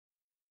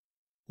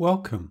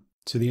Welcome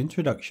to the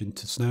Introduction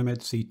to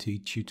SNOMED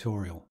CT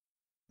tutorial.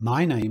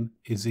 My name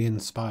is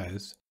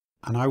Spiers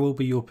and I will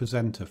be your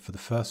presenter for the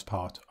first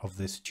part of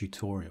this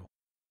tutorial,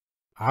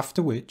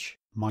 after which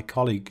my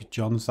colleague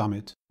Jon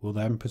Zammit will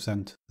then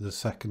present the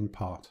second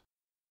part.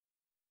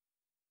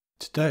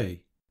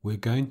 Today we're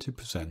going to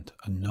present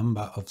a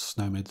number of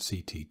SNOMED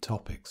CT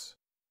topics.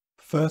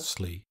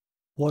 Firstly,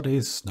 what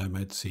is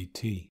SNOMED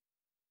CT?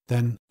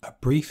 Then a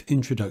brief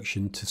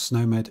introduction to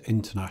SNOMED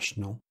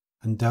International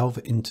and delve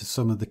into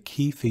some of the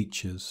key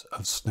features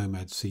of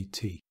SNOMED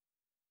CT.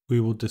 We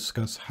will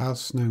discuss how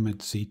SNOMED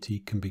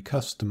CT can be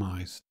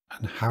customized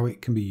and how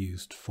it can be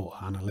used for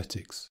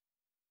analytics.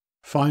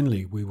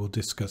 Finally, we will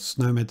discuss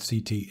SNOMED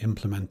CT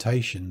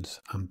implementations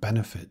and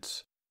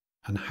benefits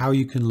and how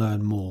you can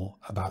learn more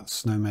about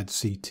SNOMED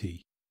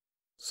CT.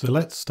 So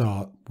let's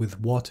start with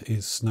what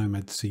is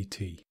SNOMED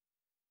CT.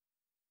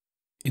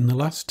 In the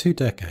last 2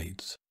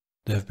 decades,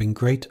 there have been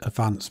great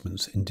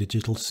advancements in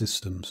digital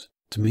systems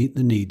to meet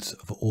the needs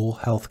of all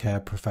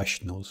healthcare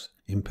professionals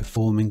in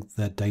performing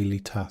their daily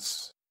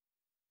tasks.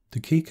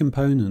 The key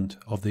component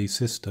of these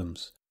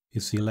systems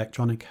is the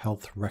electronic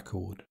health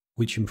record,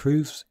 which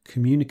improves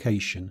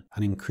communication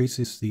and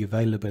increases the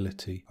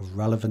availability of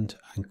relevant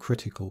and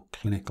critical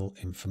clinical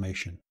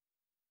information.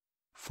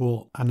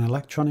 For an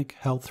electronic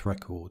health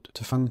record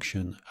to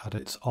function at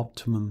its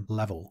optimum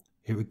level,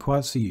 it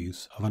requires the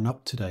use of an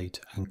up-to-date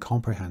and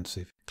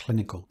comprehensive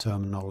clinical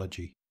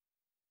terminology.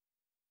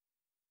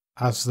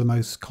 As the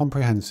most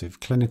comprehensive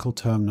clinical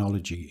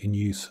terminology in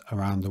use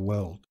around the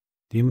world,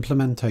 the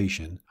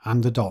implementation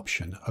and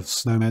adoption of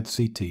SNOMED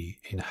CT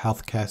in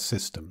healthcare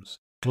systems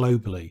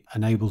globally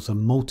enables a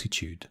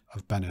multitude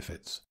of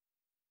benefits.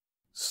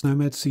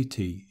 SNOMED CT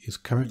is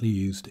currently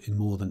used in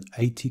more than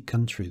 80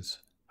 countries,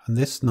 and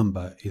this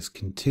number is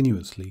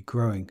continuously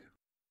growing.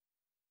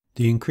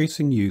 The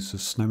increasing use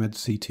of SNOMED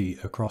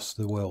CT across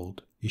the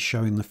world is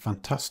showing the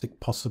fantastic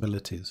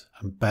possibilities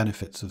and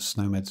benefits of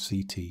SNOMED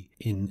CT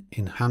in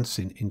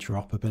enhancing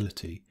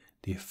interoperability,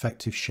 the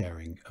effective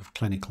sharing of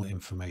clinical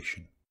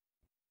information.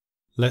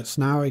 Let's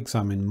now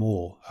examine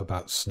more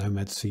about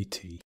SNOMED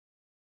CT.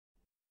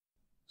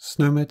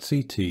 SNOMED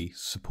CT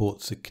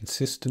supports a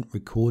consistent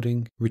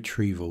recording,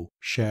 retrieval,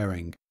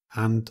 sharing,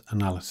 and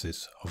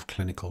analysis of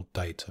clinical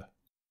data.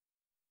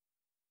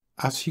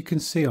 As you can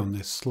see on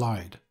this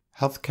slide,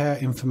 healthcare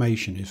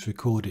information is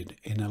recorded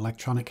in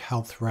electronic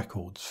health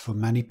records for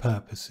many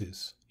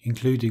purposes,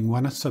 including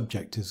when a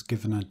subject is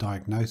given a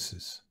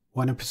diagnosis,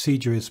 when a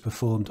procedure is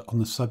performed on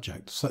the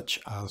subject such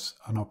as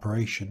an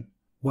operation,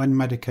 when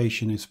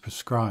medication is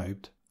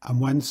prescribed,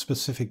 and when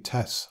specific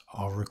tests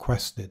are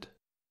requested.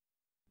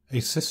 A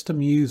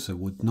system user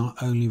would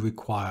not only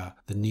require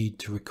the need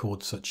to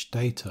record such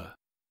data,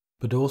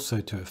 but also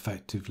to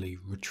effectively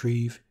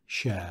retrieve,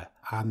 share,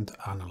 and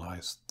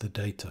analyze the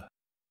data.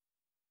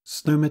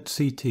 SNOMED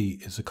CT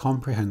is a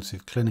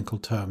comprehensive clinical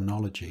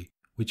terminology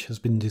which has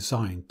been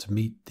designed to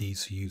meet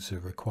these user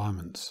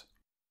requirements.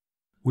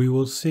 We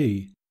will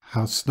see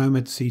how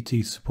SNOMED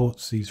CT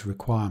supports these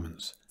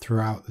requirements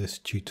throughout this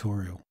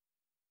tutorial.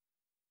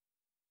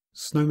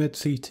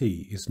 SNOMED CT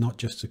is not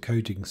just a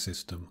coding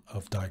system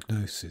of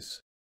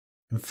diagnosis.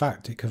 In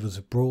fact, it covers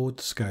a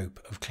broad scope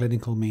of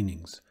clinical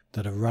meanings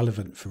that are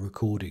relevant for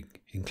recording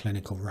in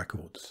clinical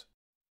records.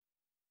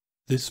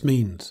 This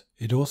means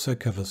it also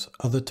covers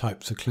other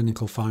types of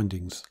clinical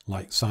findings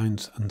like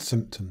signs and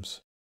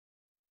symptoms.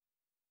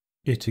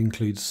 It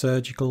includes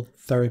surgical,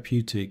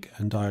 therapeutic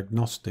and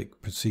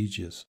diagnostic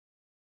procedures.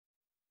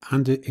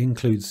 And it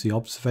includes the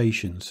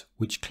observations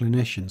which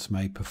clinicians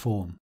may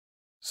perform.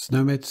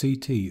 SNOMED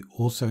CT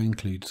also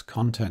includes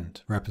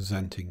content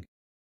representing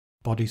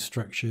body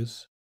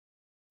structures,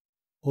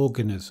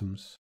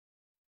 organisms,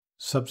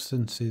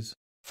 substances,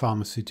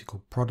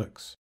 pharmaceutical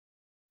products,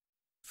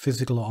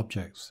 physical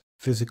objects,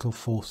 physical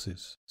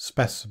forces,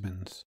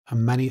 specimens,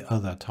 and many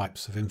other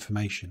types of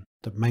information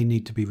that may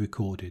need to be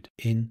recorded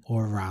in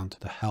or around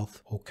the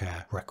health or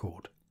care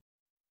record.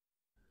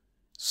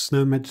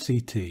 SNOMED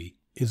CT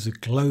is a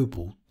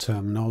global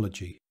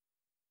terminology.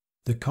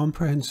 The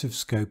comprehensive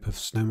scope of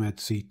SNOMED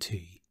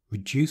CT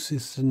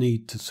reduces the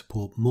need to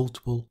support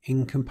multiple,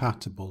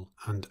 incompatible,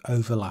 and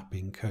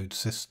overlapping code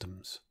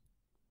systems.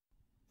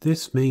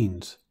 This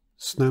means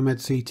SNOMED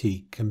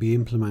CT can be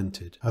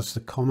implemented as the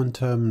common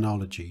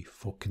terminology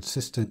for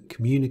consistent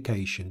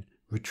communication,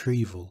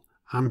 retrieval,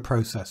 and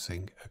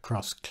processing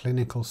across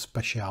clinical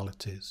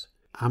specialities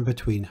and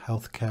between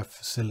healthcare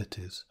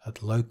facilities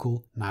at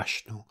local,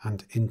 national,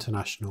 and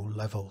international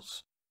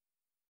levels.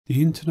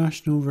 The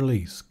international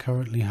release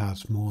currently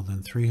has more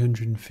than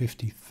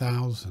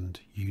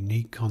 350,000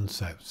 unique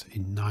concepts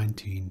in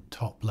 19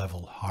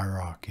 top-level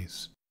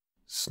hierarchies.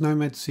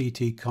 SNOMED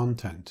CT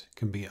content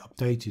can be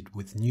updated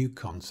with new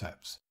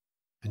concepts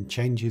and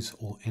changes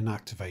or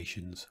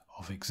inactivations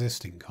of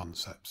existing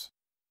concepts.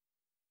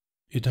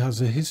 It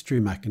has a history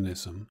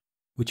mechanism,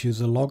 which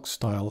is a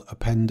log-style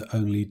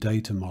append-only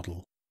data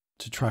model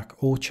to track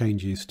all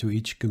changes to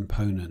each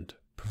component,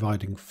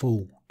 providing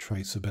full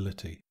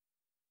traceability.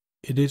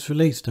 It is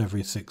released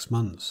every 6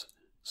 months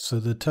so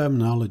the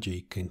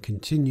terminology can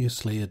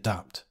continuously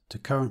adapt to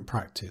current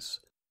practice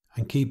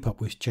and keep up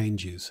with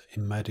changes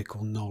in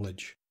medical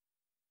knowledge.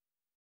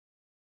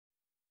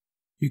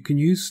 You can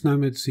use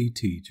SNOMED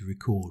CT to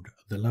record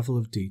at the level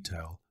of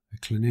detail a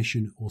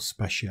clinician or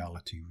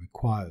speciality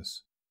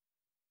requires.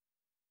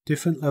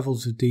 Different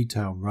levels of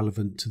detail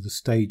relevant to the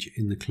stage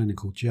in the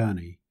clinical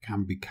journey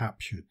can be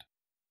captured.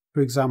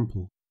 For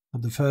example,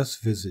 at the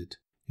first visit,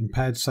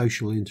 impaired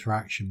social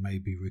interaction may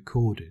be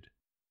recorded.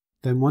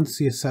 Then once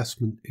the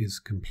assessment is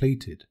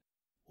completed,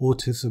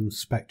 autism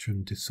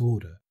spectrum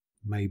disorder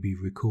may be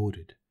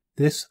recorded.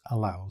 This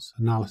allows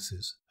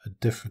analysis at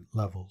different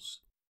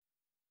levels.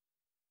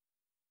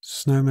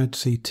 SNOMED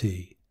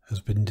CT has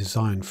been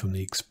designed from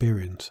the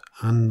experience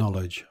and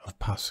knowledge of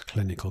past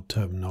clinical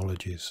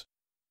terminologies.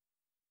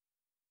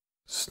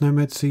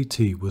 SNOMED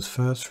CT was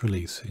first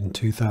released in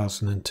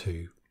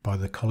 2002 by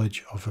the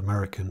College of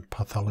American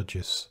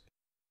Pathologists.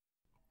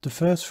 The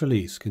first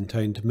release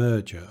contained a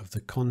merger of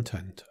the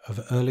content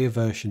of earlier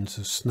versions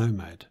of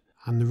SNOMED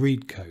and the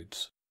read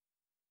codes.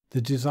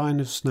 The design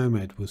of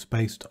SNOMED was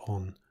based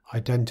on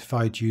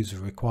identified user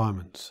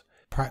requirements,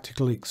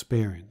 practical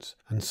experience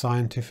and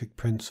scientific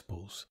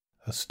principles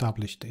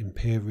established in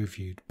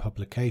peer-reviewed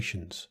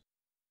publications.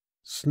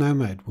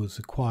 SNOMED was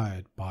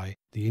acquired by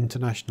the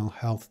International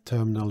Health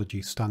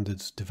Terminology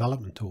Standards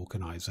Development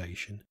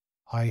Organization,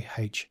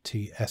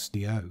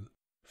 IHTSDO,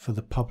 for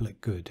the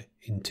public good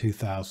in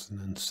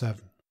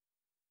 2007.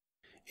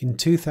 In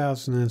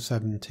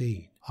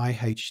 2017,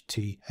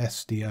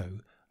 IHTSDO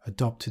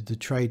adopted the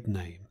trade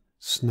name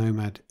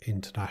SNOMED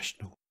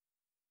International.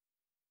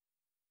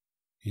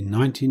 In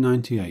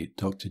 1998,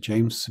 Dr.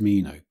 James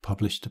Cimino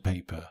published a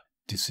paper,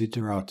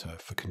 Desiderata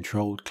for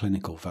Controlled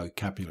Clinical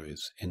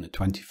Vocabularies in the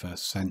 21st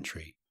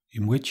Century,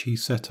 in which he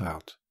set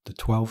out the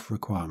 12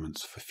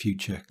 requirements for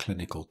future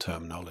clinical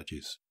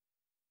terminologies.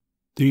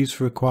 These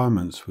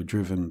requirements were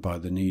driven by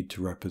the need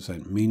to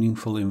represent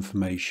meaningful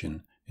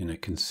information in a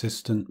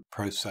consistent,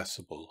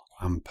 processable,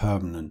 and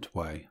permanent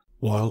way,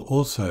 while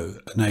also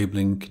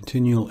enabling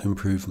continual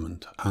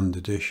improvement and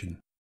addition.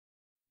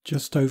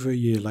 Just over a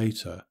year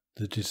later,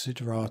 the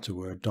desiderata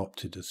were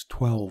adopted as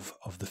 12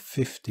 of the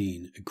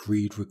 15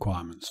 agreed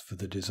requirements for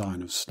the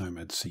design of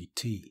SNOMED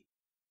CT.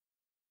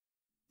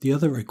 The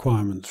other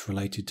requirements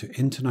related to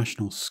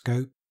international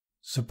scope,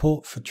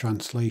 support for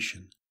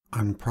translation,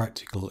 and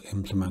practical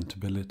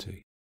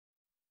implementability.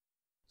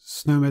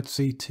 SNOMED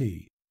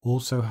CT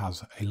also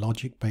has a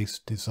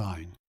logic-based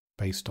design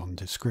based on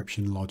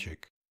description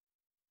logic.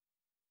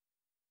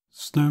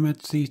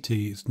 SNOMED CT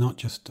is not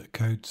just a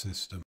code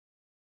system.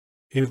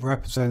 It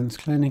represents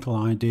clinical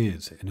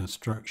ideas in a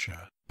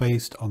structure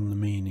based on the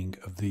meaning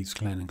of these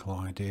clinical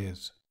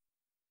ideas.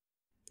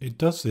 It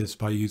does this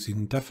by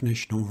using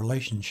definitional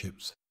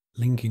relationships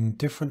linking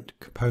different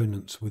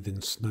components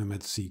within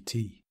SNOMED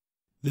CT.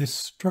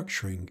 This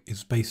structuring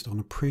is based on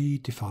a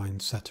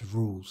pre-defined set of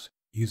rules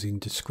using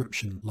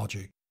description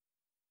logic.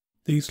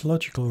 These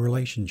logical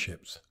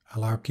relationships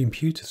allow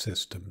computer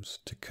systems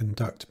to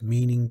conduct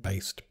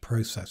meaning-based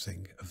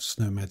processing of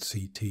SNOMED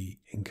CT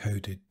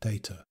encoded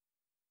data.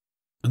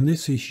 And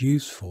this is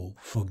useful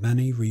for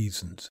many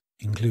reasons,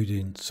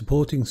 including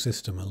supporting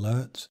system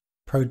alerts,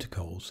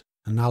 protocols,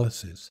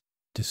 analysis,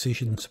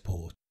 decision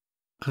support,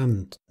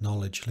 and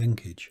knowledge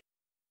linkage.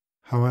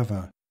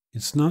 However,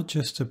 it's not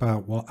just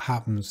about what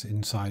happens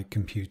inside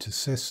computer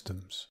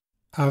systems.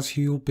 As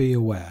you'll be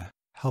aware,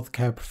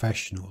 healthcare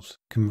professionals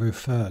can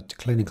refer to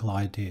clinical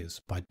ideas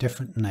by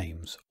different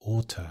names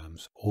or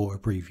terms or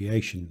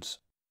abbreviations.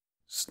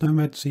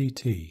 SNOMED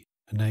CT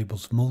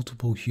enables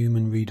multiple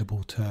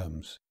human-readable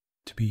terms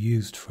to be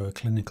used for a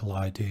clinical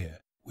idea,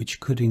 which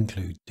could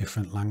include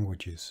different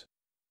languages.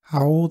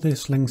 How all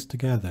this links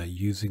together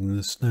using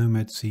the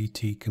SNOMED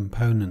CT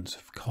components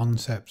of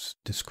concepts,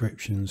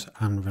 descriptions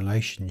and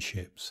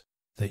relationships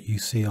that you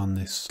see on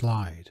this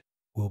slide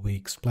will be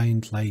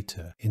explained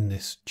later in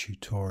this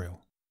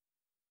tutorial.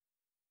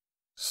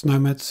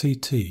 SNOMED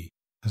CT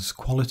has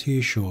quality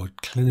assured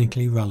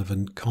clinically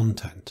relevant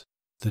content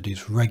that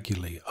is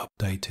regularly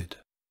updated.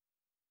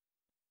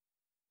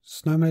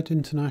 SNOMED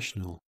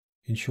International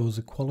ensures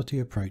a quality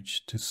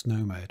approach to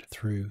SNOMED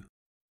through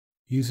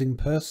using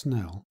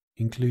personnel,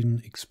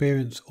 including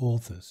experienced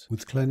authors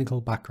with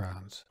clinical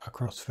backgrounds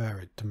across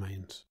varied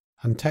domains,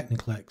 and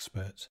technical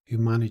experts who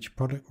manage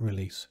product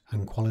release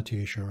and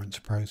quality assurance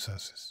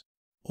processes.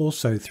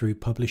 Also through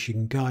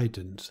publishing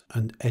guidance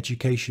and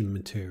education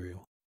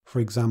material, for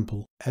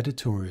example,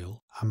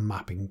 editorial and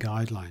mapping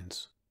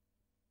guidelines.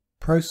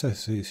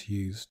 Processes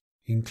used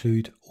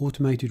include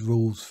automated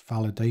rules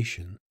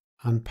validation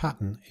and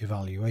pattern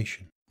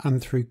evaluation,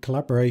 and through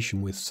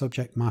collaboration with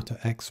subject matter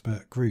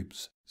expert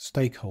groups,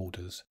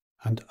 stakeholders,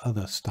 and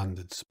other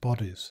standards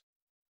bodies.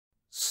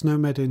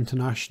 SNOMED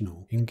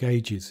International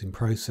engages in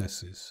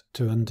processes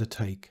to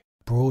undertake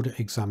broader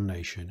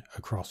examination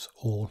across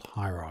all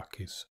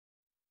hierarchies.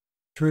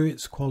 Through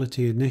its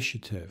quality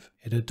initiative,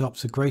 it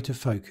adopts a greater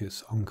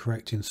focus on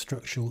correcting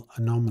structural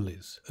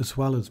anomalies as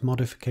well as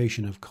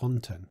modification of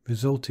content,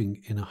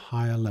 resulting in a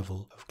higher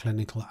level of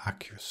clinical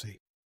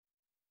accuracy.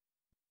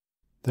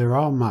 There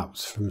are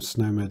maps from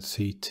SNOMED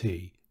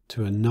CT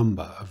to a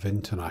number of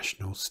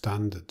international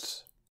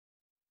standards.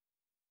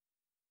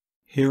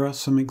 Here are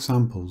some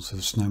examples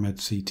of SNOMED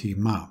CT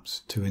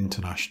maps to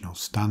international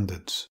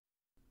standards.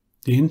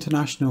 The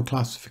International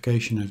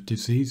Classification of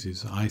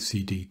Diseases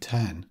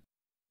ICD-10,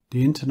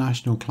 the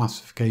International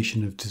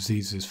Classification of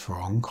Diseases for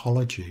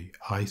Oncology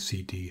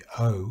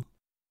ICD-0,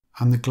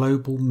 and the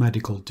Global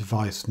Medical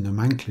Device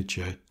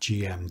Nomenclature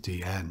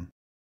GMDN.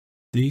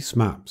 These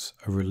maps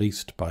are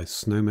released by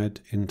SNOMED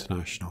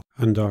International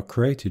and are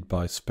created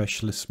by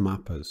specialist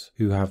mappers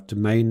who have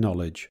domain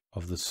knowledge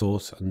of the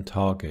source and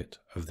target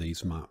of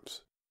these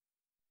maps.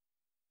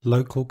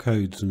 Local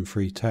codes and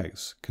free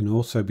text can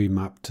also be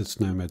mapped to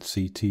SNOMED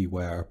CT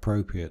where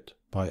appropriate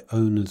by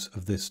owners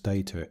of this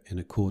data in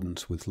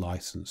accordance with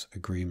license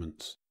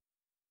agreements.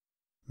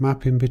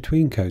 Mapping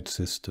between code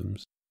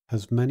systems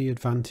has many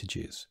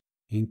advantages,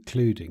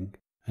 including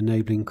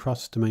enabling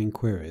cross-domain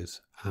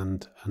queries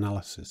and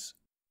analysis.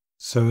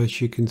 So as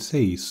you can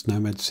see,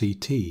 SNOMED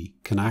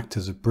CT can act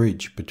as a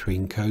bridge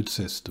between code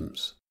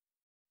systems.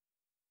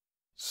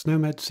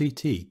 SNOMED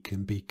CT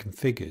can be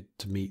configured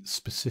to meet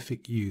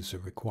specific user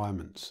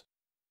requirements.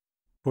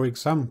 For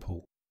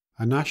example,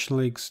 a national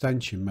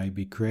extension may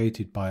be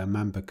created by a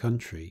member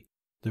country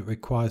that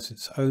requires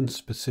its own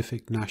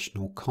specific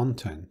national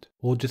content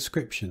or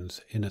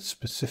descriptions in a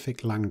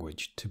specific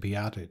language to be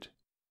added.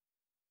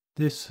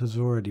 This has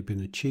already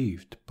been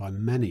achieved by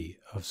many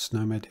of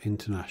SNOMED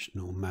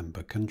International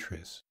member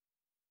countries.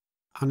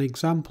 An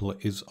example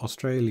is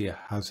Australia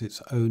has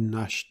its own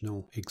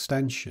national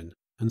extension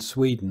and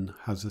Sweden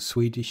has a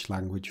Swedish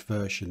language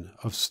version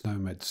of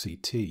SNOMED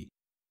CT.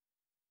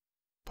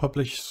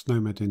 Published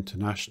SNOMED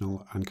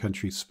International and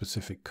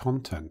country-specific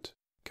content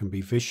can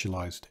be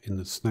visualized in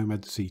the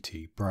SNOMED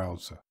CT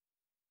browser.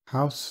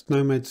 How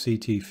SNOMED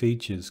CT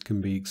features can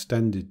be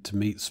extended to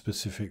meet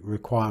specific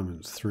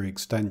requirements through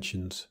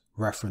extensions,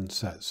 reference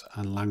sets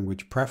and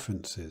language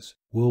preferences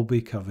will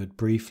be covered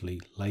briefly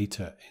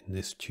later in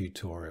this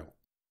tutorial.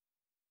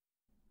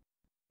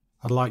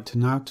 I'd like to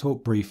now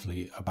talk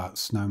briefly about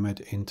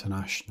SNOMED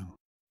International.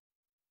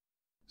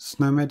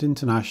 SNOMED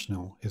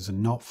International is a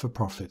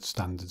not-for-profit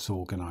standards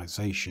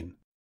organisation.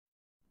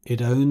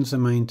 It owns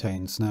and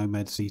maintains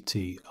SNOMED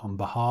CT on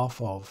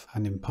behalf of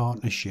and in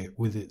partnership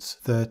with its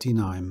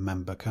 39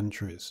 member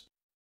countries.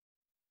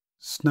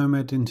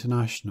 SNOMED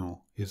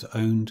International is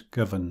owned,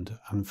 governed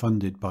and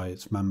funded by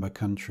its member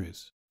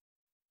countries.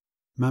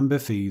 Member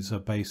fees are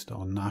based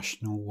on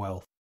national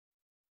wealth.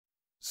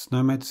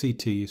 SNOMED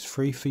CT is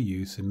free for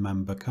use in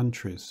member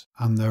countries,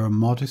 and there are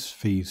modest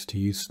fees to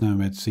use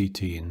SNOMED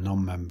CT in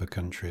non-member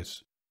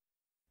countries.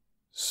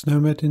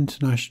 SNOMED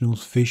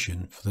International's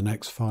vision for the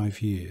next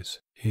 5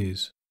 years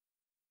is,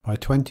 by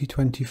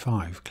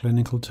 2025,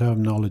 clinical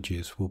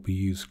terminologies will be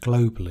used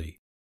globally,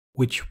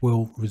 which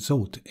will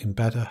result in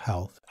better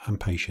health and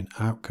patient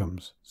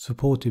outcomes,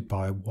 supported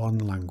by one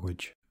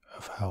language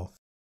of health.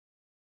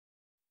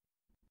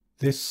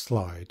 This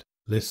slide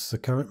lists the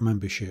current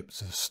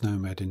memberships of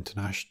SNOMED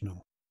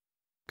International.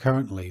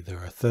 Currently there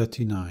are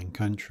 39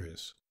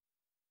 countries.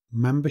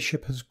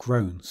 Membership has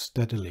grown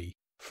steadily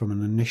from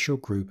an initial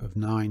group of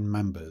 9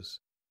 members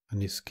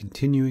and is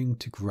continuing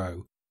to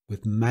grow,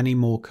 with many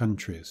more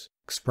countries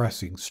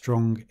expressing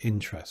strong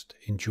interest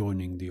in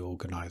joining the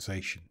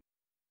organisation.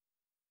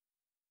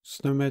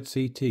 SNOMED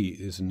CT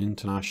is an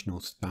international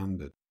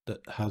standard that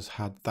has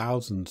had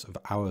thousands of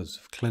hours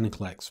of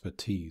clinical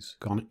expertise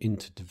gone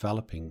into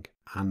developing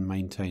and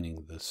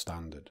maintaining the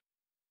standard.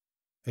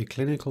 A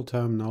clinical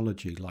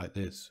terminology like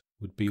this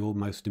would be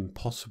almost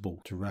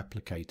impossible to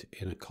replicate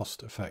in a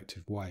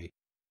cost-effective way,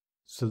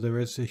 so there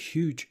is a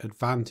huge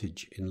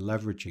advantage in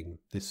leveraging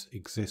this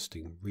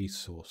existing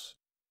resource.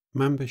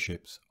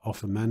 Memberships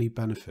offer many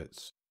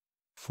benefits.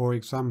 For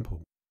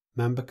example,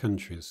 member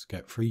countries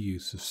get free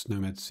use of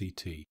SNOMED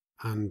CT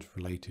and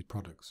related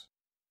products.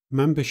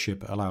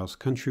 Membership allows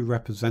country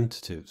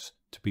representatives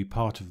to be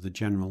part of the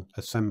General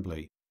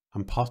Assembly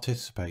and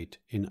participate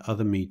in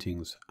other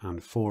meetings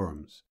and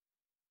forums.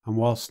 And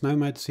while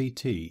SNOMED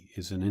CT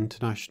is an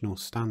international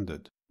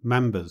standard,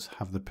 members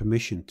have the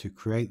permission to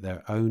create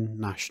their own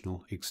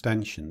national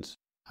extensions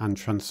and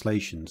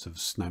translations of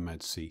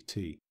SNOMED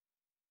CT.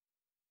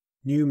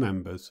 New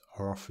members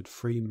are offered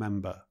free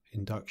member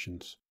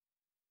inductions.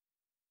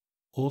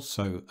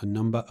 Also, a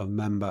number of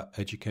member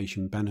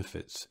education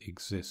benefits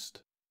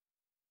exist.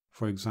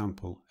 For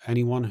example,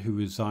 anyone who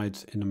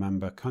resides in a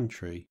member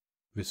country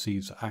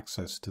receives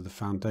access to the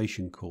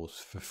foundation course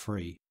for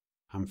free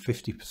and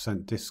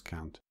 50%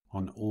 discount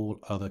on all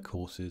other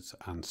courses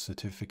and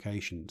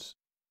certifications.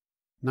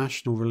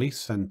 National release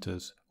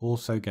centres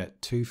also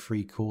get 2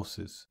 free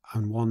courses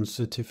and 1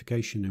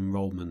 certification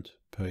enrolment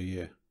per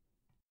year.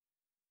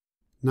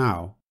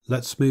 Now,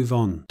 let's move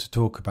on to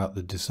talk about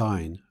the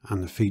design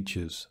and the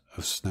features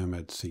of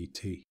SNOMED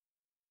CT.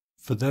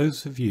 For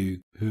those of you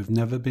who have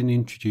never been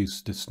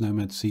introduced to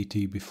SNOMED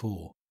CT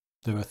before,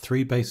 there are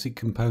 3 basic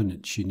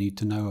components you need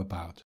to know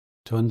about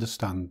to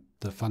understand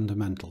the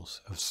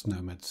fundamentals of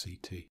SNOMED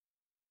CT.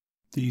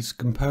 These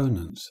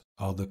components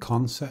are the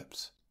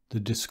concepts, the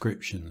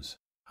descriptions,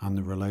 and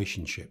the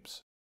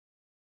relationships.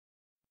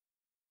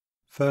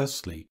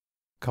 Firstly,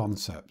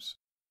 concepts.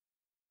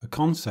 A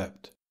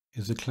concept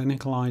is a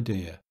clinical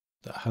idea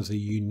that has a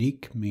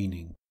unique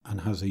meaning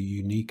and has a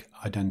unique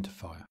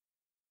identifier.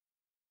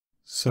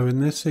 So in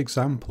this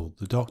example,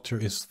 the doctor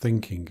is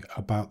thinking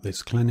about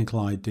this clinical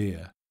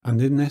idea,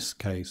 and in this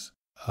case,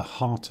 a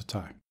heart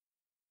attack.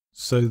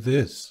 So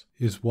this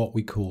is what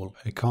we call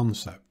a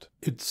concept.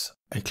 It's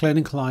a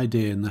clinical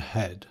idea in the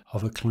head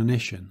of a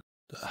clinician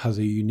that has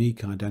a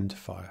unique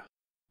identifier,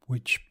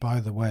 which, by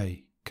the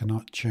way,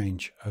 cannot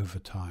change over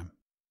time.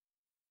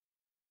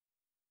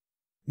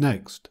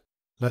 Next,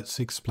 let's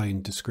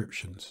explain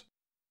descriptions.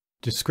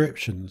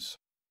 Descriptions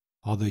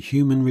are the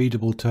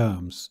human-readable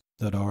terms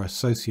that are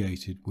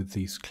associated with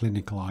these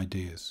clinical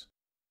ideas.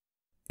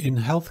 In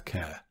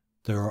healthcare,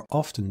 there are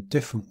often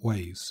different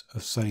ways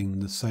of saying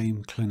the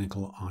same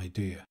clinical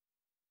idea.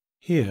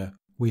 Here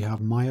we have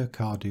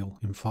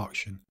myocardial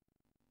infarction.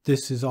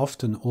 This is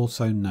often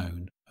also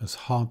known as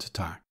heart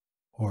attack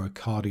or a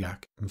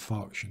cardiac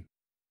infarction.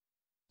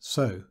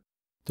 So,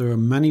 there are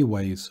many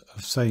ways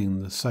of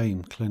saying the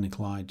same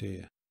clinical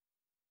idea.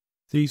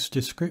 These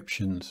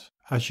descriptions,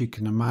 as you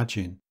can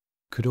imagine,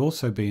 could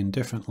also be in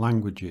different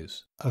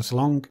languages as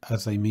long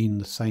as they mean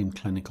the same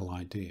clinical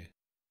idea.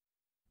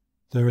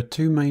 There are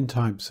two main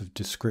types of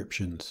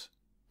descriptions.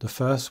 The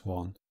first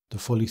one, the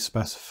fully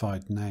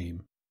specified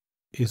name,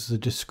 is the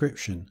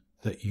description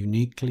that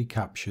uniquely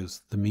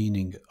captures the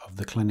meaning of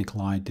the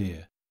clinical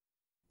idea.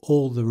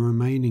 All the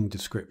remaining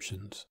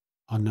descriptions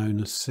are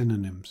known as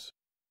synonyms.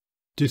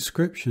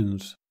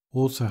 Descriptions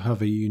also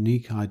have a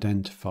unique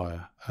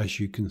identifier,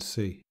 as you can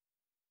see.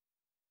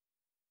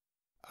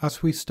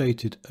 As we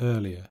stated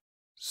earlier,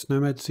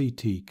 SNOMED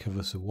CT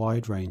covers a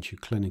wide range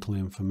of clinical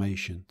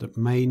information that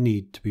may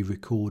need to be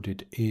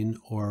recorded in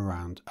or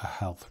around a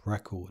health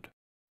record.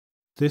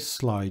 This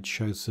slide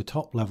shows the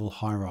top-level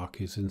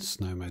hierarchies in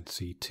SNOMED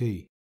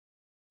CT.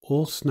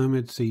 All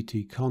SNOMED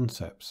CT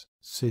concepts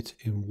sit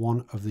in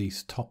one of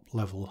these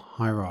top-level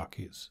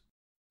hierarchies.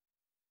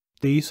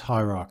 These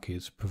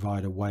hierarchies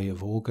provide a way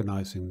of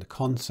organizing the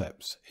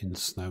concepts in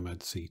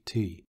SNOMED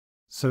CT,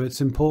 so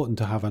it's important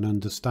to have an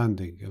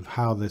understanding of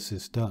how this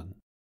is done.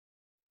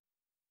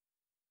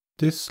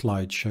 This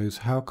slide shows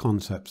how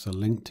concepts are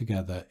linked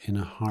together in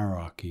a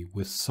hierarchy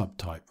with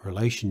subtype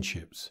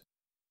relationships.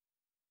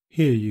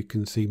 Here you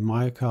can see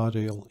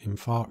myocardial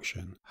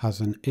infarction has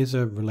an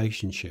ISA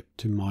relationship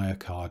to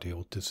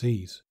myocardial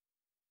disease,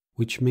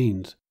 which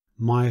means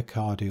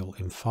myocardial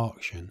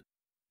infarction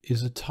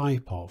is a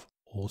type of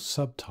or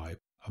subtype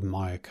of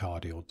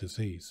myocardial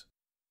disease.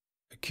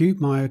 Acute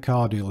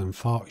myocardial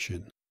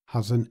infarction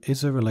has an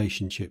ISA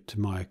relationship to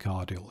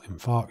myocardial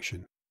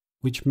infarction,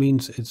 which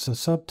means it's a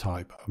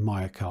subtype of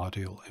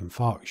myocardial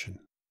infarction.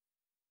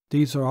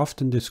 These are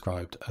often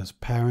described as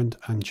parent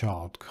and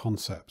child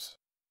concepts.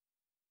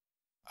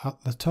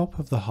 At the top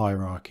of the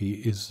hierarchy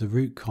is the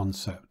root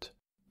concept,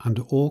 and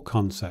all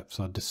concepts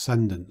are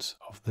descendants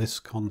of this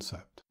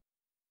concept.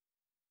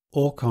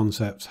 All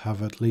concepts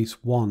have at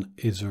least one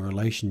ISA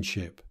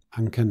relationship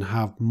and can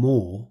have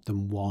more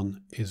than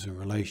one ISA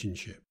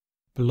relationship.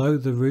 Below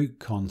the root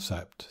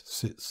concept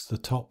sits the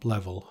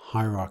top-level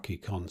hierarchy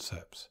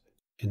concepts,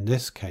 in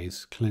this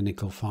case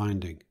clinical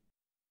finding.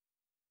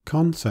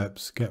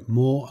 Concepts get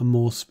more and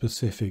more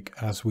specific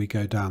as we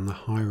go down the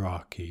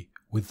hierarchy,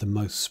 with the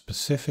most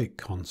specific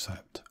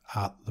concept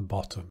at the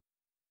bottom.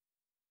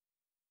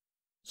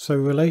 So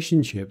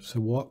relationships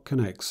are what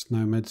connects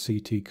SNOMED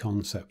CT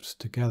concepts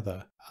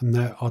together, and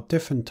there are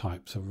different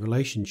types of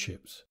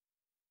relationships.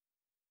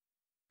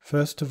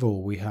 First of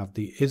all, we have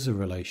the ISA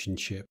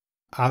relationship,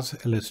 as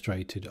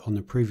illustrated on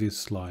the previous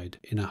slide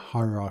in a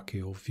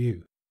hierarchical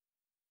view.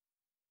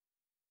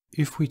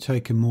 If we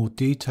take a more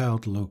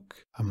detailed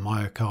look at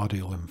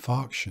myocardial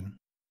infarction,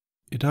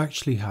 it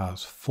actually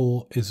has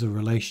 4 ISA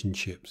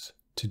relationships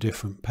to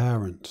different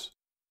parents.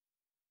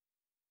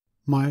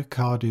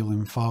 Myocardial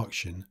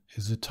infarction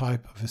is a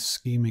type of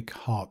ischemic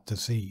heart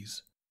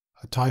disease,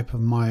 a type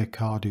of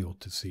myocardial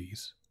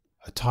disease,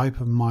 a type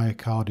of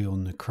myocardial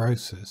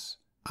necrosis,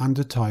 and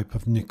a type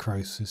of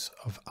necrosis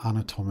of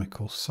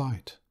anatomical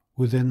site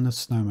within the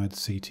SNOMED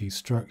CT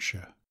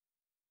structure.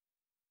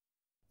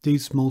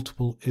 These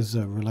multiple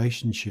ISA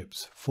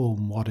relationships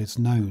form what is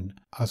known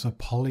as a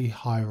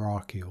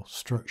polyhierarchical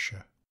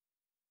structure.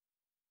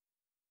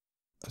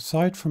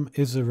 Aside from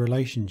ISA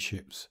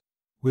relationships,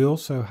 we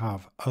also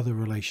have other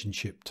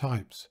relationship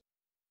types,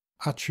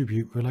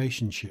 attribute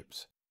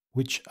relationships,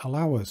 which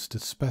allow us to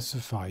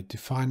specify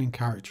defining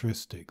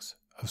characteristics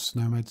of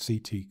SNOMED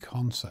CT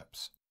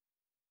concepts.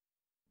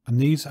 And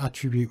these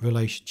attribute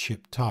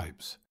relationship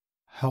types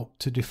help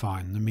to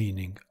define the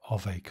meaning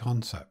of a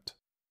concept.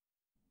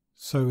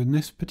 So in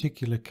this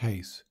particular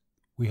case,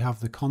 we have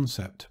the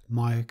concept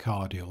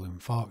myocardial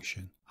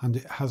infarction, and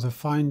it has a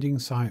finding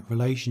site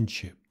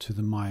relationship to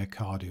the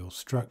myocardial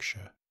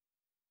structure.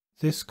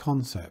 This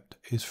concept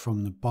is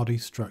from the body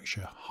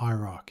structure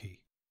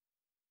hierarchy.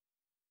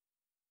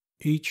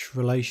 Each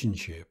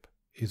relationship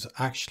is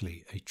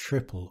actually a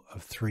triple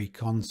of three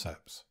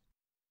concepts.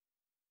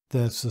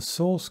 There's the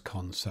source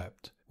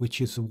concept, which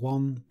is the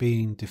one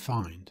being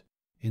defined.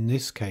 In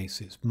this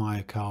case, it's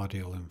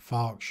myocardial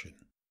infarction.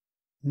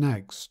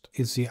 Next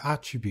is the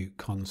attribute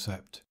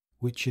concept,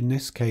 which in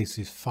this case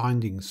is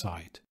finding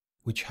site,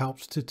 which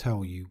helps to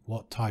tell you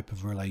what type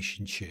of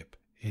relationship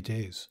it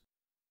is.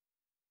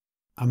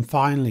 And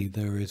finally,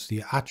 there is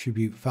the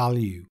attribute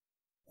value,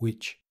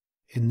 which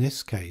in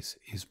this case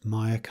is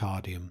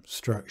myocardium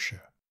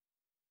structure.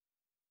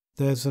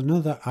 There's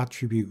another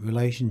attribute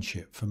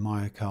relationship for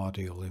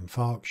myocardial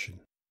infarction.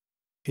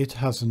 It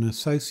has an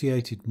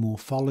associated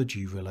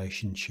morphology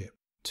relationship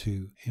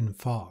to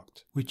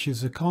infarct, which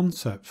is a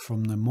concept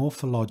from the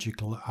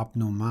morphological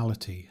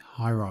abnormality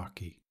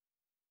hierarchy.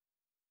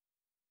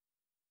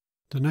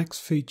 The next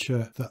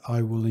feature that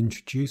I will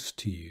introduce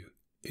to you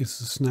is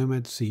the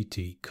SNOMED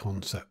CT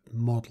concept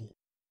model.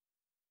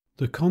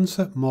 The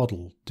concept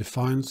model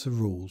defines the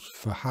rules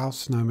for how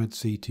SNOMED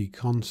CT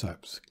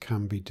concepts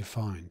can be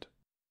defined.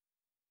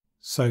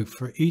 So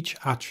for each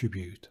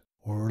attribute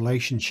or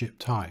relationship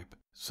type,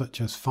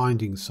 such as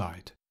finding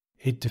site,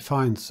 it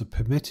defines the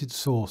permitted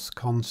source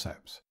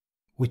concepts,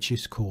 which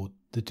is called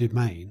the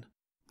domain,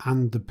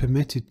 and the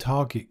permitted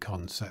target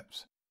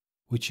concepts,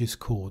 which is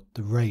called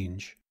the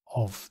range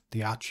of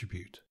the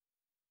attribute.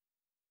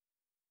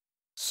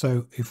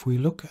 So if we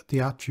look at the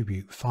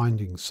attribute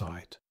finding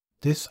site,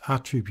 this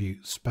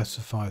attribute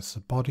specifies the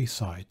body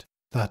site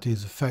that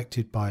is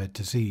affected by a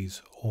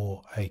disease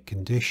or a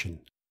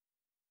condition.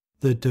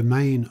 The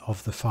domain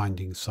of the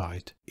finding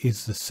site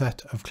is the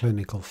set of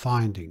clinical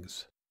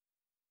findings.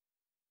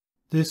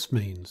 This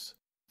means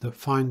that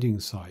finding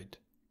site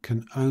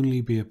can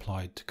only be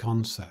applied to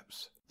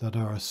concepts that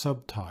are a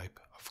subtype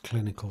of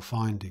clinical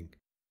finding,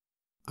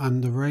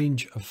 and the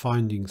range of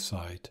finding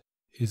site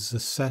is the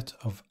set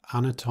of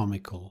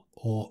anatomical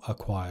or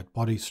acquired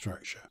body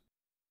structure.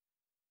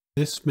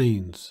 This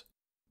means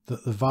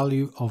that the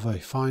value of a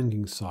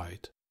finding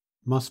site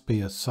must be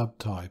a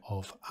subtype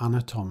of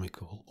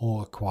anatomical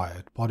or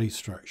acquired body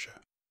structure.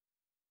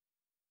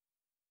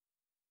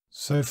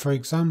 So for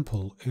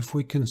example, if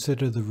we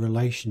consider the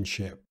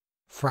relationship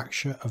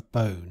fracture of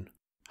bone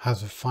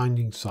has a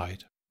finding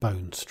site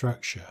bone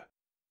structure,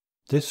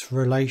 this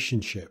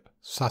relationship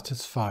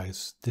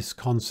satisfies this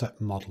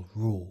concept model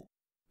rule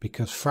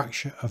because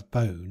fracture of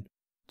bone,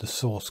 the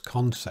source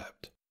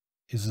concept,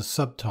 is a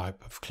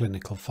subtype of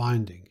clinical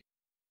finding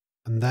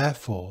and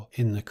therefore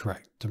in the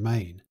correct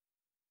domain.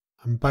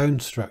 And bone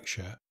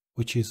structure,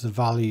 which is the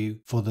value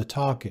for the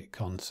target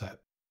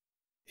concept,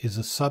 is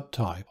a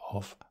subtype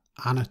of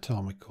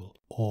anatomical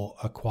or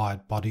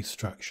acquired body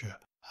structure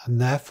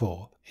and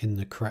therefore in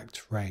the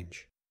correct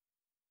range.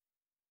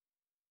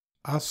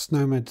 As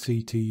SNOMED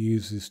CT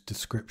uses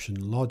description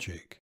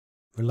logic,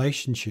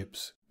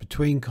 relationships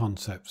between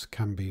concepts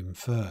can be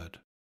inferred.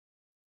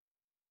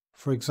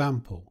 For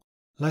example,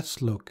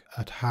 let's look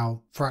at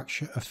how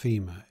fracture of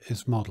femur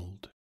is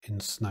modelled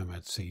in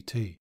SNOMED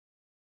CT.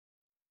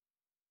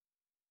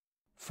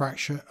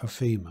 Fracture of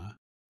femur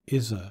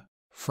is a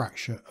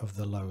fracture of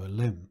the lower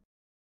limb,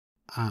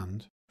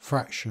 and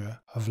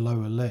fracture of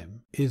lower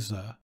limb is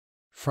a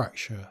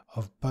fracture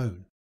of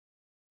bone.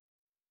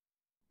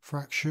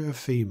 Fracture of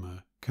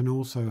femur can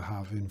also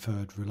have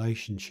inferred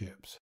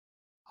relationships,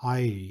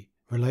 i.e.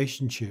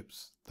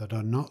 relationships that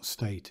are not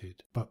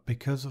stated but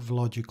because of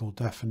logical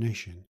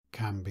definition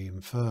can be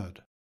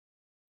inferred.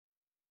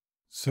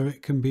 So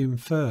it can be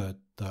inferred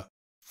that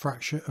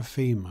fracture of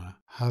femur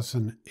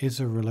is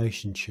a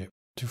relationship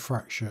to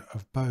fracture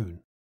of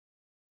bone.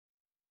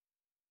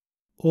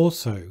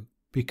 Also,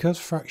 because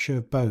fracture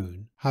of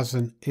bone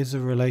is a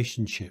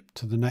relationship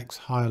to the next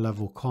higher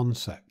level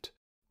concept,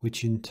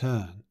 which in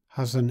turn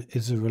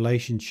is a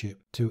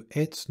relationship to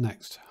its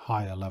next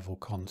higher level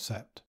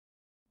concept,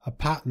 a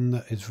pattern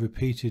that is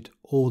repeated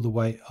all the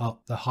way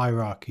up the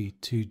hierarchy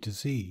to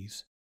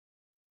disease,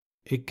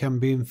 it can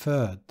be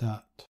inferred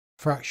that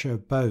fracture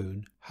of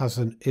bone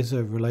is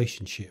a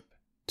relationship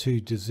to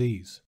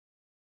disease.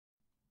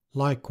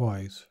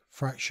 Likewise,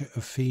 fracture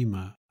of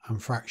femur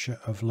and fracture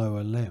of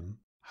lower limb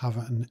have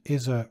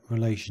is a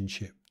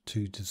relationship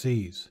to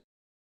disease.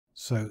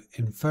 So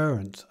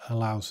inference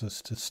allows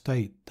us to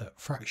state that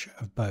fracture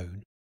of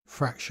bone,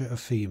 fracture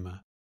of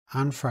femur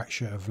and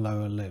fracture of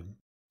lower limb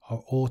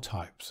are all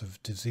types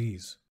of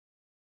disease.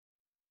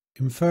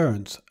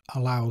 Inference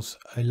allows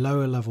a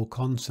lower level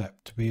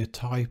concept to be a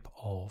type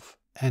of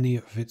any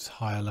of its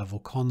higher level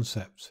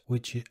concepts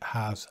which it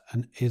has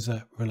is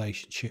a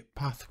relationship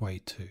pathway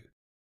to.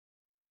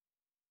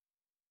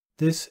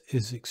 This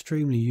is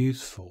extremely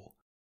useful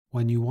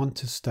when you want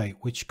to state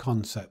which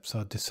concepts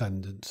are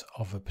descendants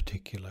of a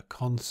particular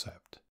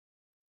concept.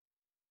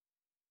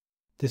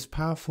 This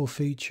powerful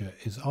feature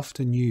is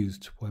often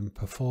used when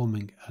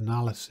performing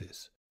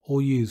analysis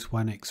or used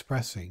when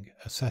expressing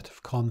a set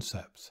of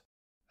concepts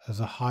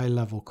as a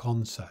high-level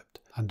concept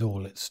and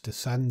all its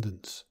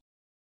descendants.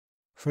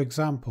 For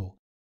example,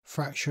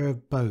 fracture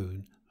of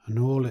bone and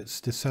all its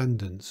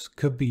descendants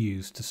could be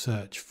used to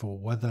search for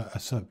whether a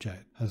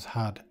subject has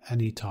had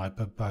any type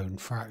of bone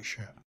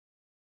fracture.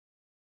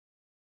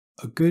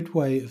 A good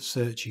way of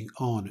searching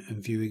on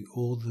and viewing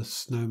all the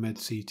SNOMED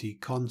CT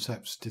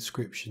concepts,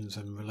 descriptions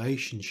and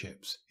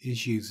relationships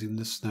is using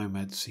the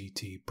SNOMED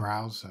CT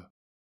browser.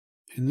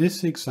 In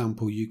this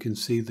example, you can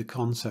see the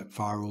concept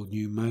viral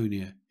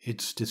pneumonia,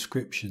 its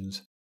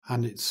descriptions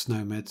and its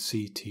SNOMED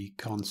CT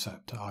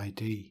concept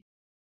ID.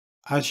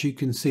 As you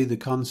can see, the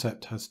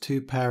concept has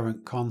two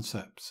parent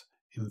concepts,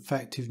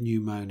 infective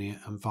pneumonia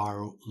and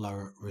viral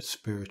lower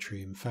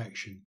respiratory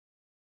infection.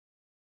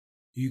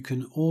 You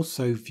can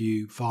also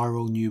view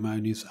viral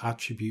pneumonia's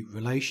attribute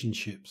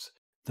relationships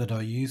that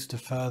are used to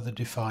further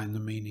define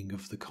the meaning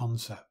of the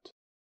concept.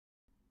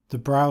 The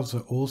browser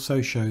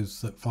also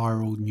shows that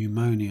viral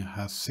pneumonia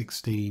has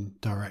 16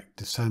 direct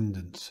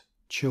descendants,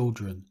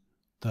 children,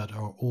 that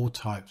are all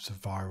types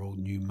of viral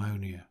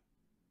pneumonia.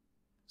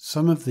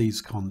 Some of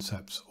these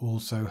concepts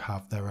also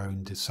have their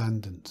own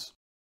descendants.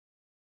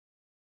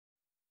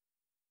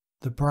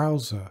 The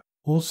browser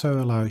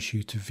also allows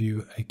you to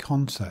view a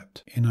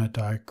concept in a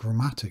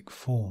diagrammatic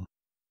form.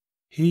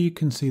 Here you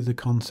can see the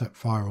concept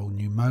viral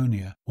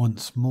pneumonia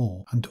once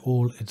more and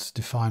all its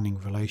defining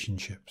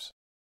relationships.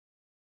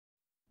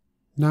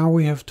 Now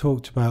we have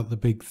talked about the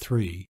big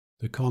three,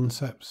 the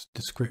concepts,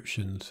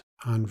 descriptions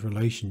and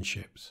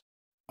relationships.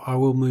 I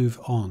will move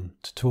on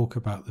to talk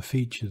about the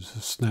features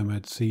of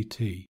SNOMED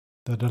CT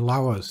that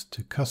allow us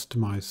to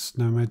customize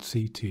SNOMED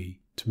CT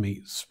to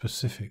meet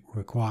specific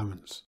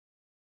requirements.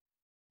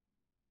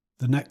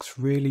 The next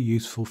really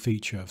useful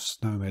feature of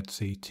SNOMED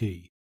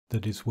CT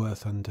that is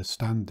worth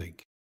understanding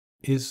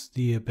is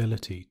the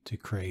ability to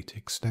create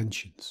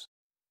extensions.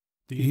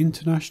 The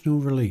international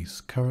release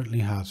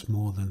currently has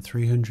more than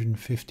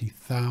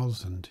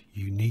 350,000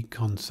 unique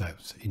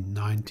concepts in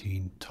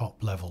 19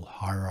 top-level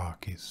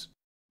hierarchies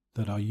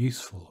that are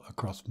useful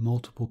across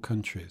multiple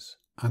countries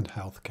and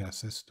healthcare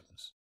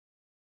systems.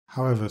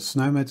 However,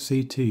 SNOMED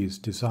CT is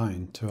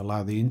designed to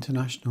allow the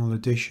international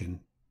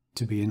edition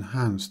to be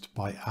enhanced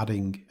by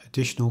adding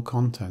additional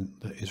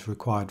content that is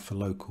required for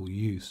local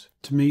use,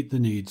 to meet the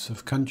needs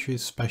of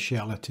countries,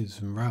 specialities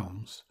and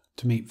realms,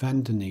 to meet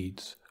vendor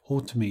needs,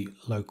 or to meet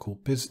local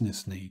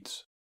business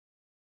needs.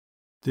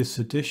 This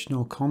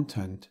additional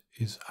content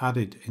is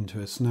added into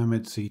a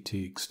SNOMED CT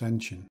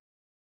extension.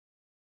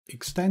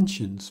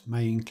 Extensions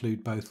may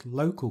include both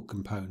local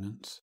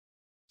components,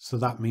 so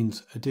that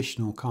means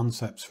additional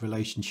concepts,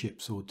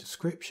 relationships or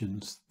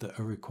descriptions that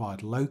are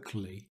required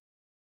locally,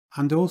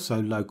 and also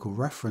local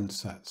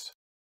reference sets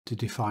to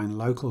define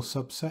local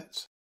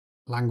subsets,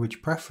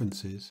 language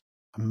preferences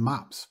and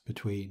maps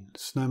between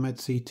SNOMED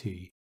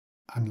CT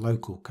and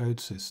local code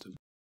system.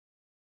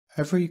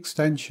 Every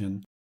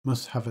extension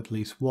must have at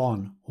least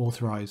one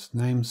authorized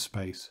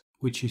namespace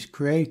which is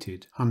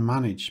created and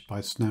managed by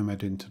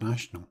SNOMED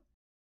International.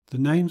 The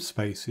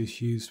namespace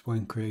is used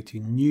when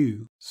creating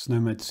new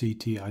SNOMED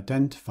CT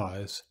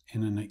identifiers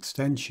in an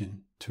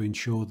extension to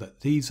ensure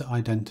that these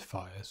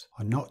identifiers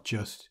are not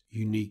just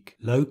unique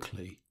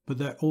locally, but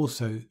they're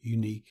also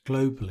unique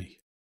globally.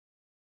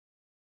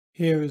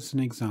 Here is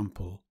an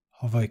example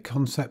of a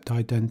concept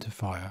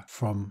identifier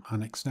from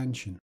an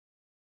extension.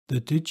 The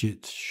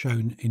digits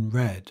shown in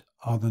red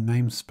are the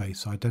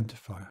namespace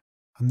identifier,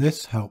 and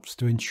this helps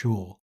to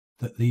ensure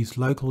that these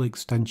local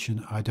extension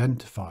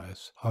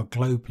identifiers are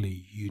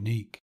globally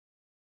unique.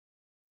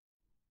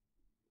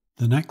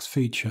 The next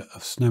feature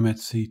of SNOMED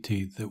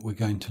CT that we're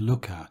going to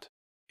look at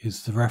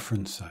is the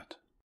reference set.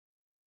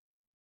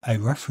 A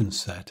reference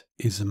set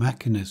is a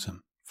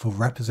mechanism for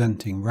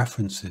representing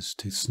references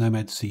to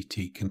SNOMED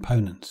CT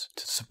components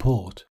to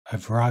support a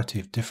variety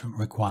of different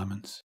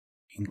requirements,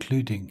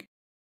 including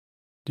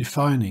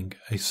defining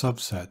a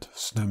subset of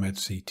SNOMED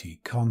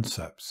CT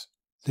concepts.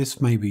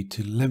 This may be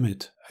to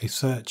limit a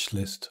search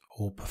list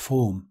or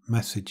perform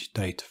message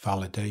data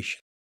validation.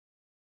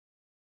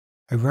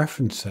 A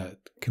reference set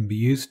can be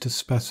used to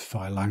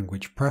specify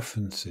language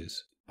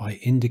preferences by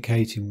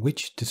indicating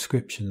which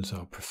descriptions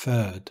are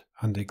preferred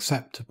and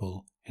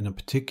acceptable in a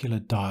particular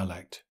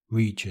dialect,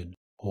 region,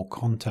 or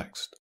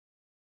context.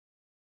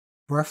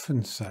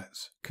 Reference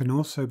sets can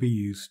also be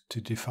used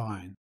to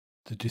define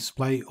the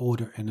display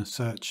order in a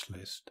search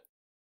list,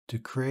 to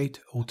create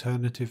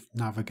alternative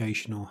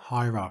navigational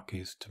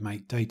hierarchies to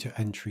make data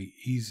entry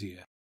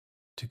easier,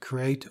 to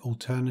create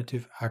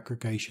alternative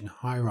aggregation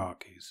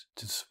hierarchies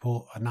to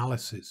support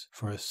analysis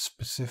for a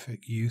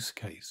specific use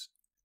case,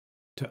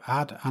 to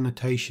add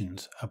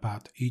annotations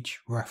about each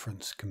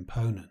reference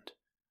component,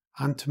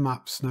 and to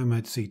map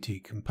SNOMED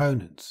CT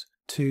components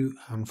to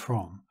and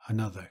from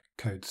another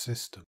code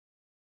system.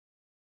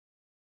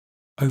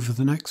 Over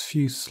the next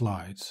few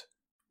slides,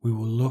 we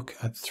will look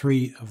at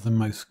three of the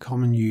most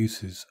common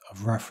uses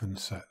of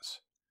reference sets: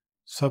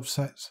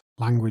 subsets,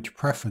 language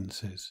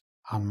preferences,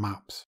 and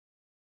maps.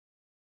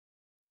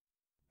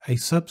 A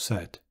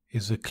subset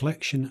is a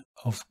collection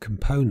of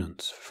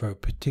components for a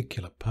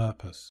particular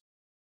purpose.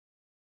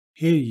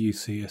 Here you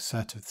see a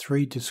set of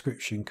 3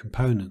 description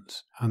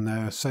components and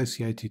their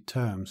associated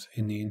terms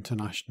in the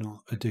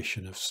International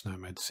edition of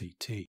SNOMED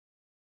CT.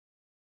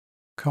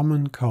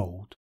 Common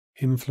cold,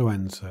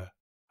 influenza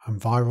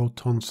and viral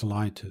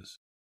tonsillitis,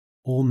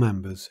 all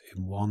members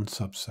in one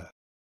subset.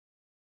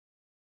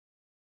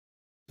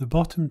 The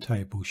bottom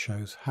table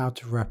shows how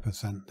to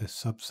represent this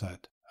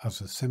subset as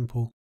a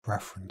simple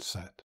reference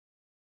set.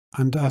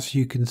 And as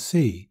you can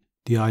see,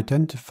 the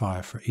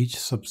identifier for each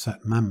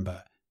subset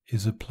member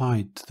is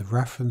applied to the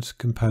reference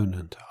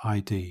component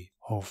ID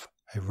of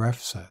a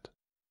ref set.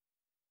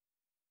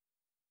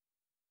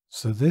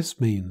 So this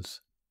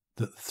means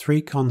that the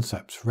 3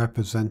 concepts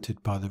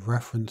represented by the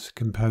reference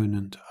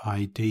component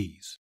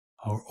IDs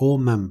are all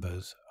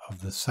members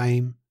of the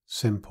same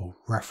simple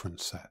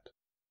reference set.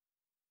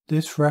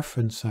 This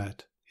reference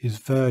set is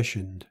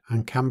versioned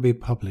and can be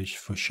published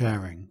for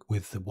sharing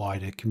with the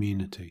wider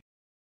community.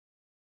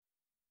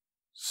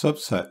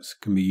 Subsets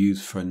can be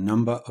used for a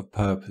number of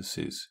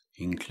purposes,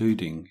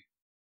 including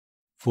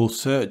for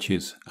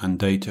searches and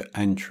data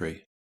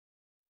entry.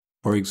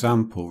 For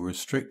example,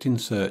 restricting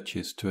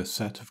searches to a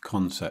set of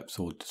concepts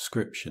or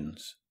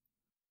descriptions,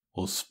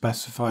 or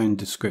specifying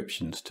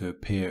descriptions to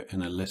appear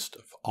in a list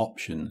of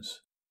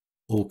options,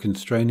 or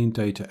constraining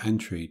data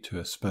entry to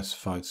a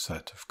specified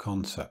set of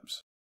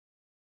concepts.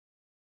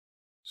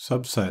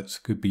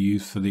 Subsets could be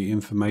used for the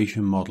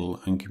information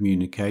model and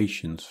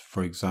communications,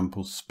 for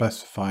example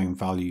specifying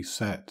value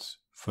sets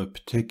for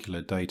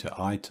particular data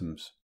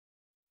items.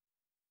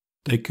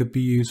 They could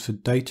be used for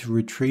data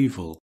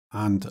retrieval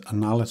and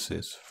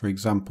analysis, for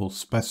example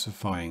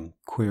specifying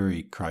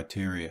query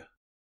criteria.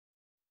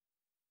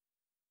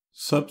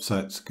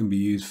 Subsets can be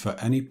used for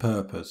any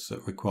purpose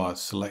that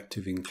requires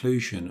selective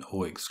inclusion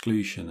or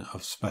exclusion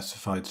of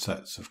specified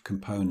sets of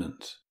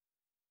components.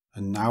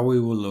 And now we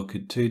will look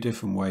at 2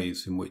 different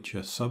ways in which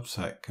a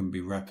subset can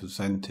be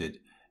represented: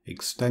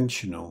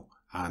 extensional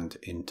and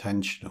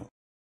intentional.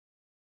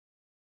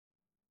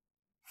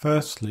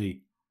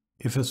 Firstly,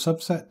 if a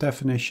subset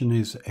definition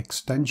is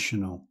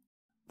extensional,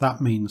 that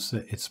means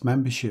that its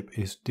membership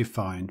is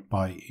defined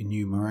by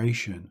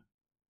enumeration,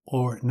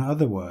 or in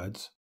other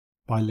words,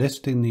 by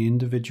listing the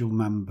individual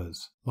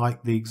members,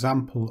 like the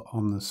example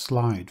on the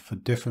slide for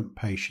different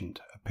patient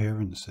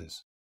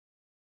appearances.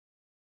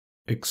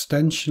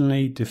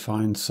 Extensionally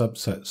defined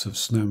subsets of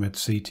SNOMED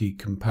CT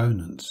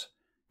components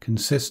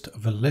consist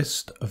of a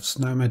list of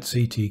SNOMED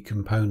CT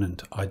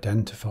component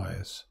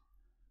identifiers.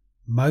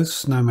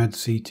 Most SNOMED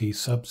CT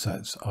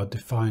subsets are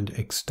defined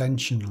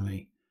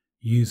extensionally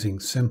using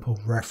simple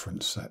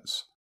reference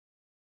sets.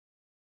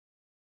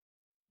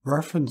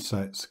 Reference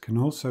sets can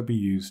also be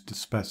used to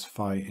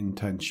specify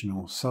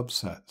intentional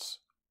subsets.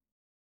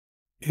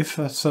 If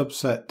a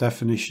subset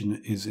definition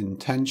is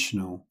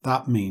intentional,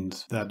 that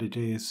means that it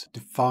is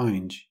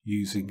defined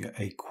using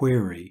a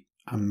query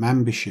and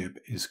membership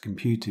is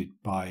computed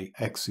by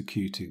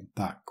executing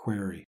that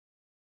query.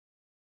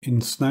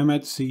 In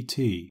SNOMED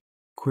CT,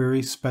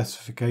 query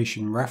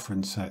specification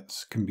reference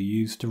sets can be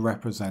used to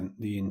represent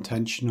the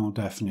intentional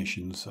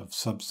definitions of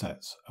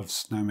subsets of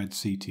SNOMED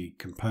CT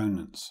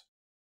components.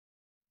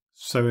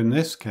 So in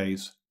this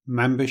case,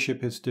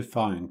 membership is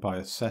defined by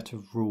a set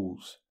of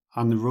rules,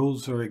 and the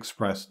rules are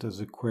expressed as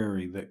a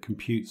query that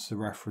computes the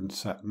reference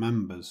set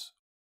members.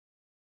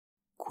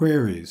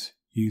 Queries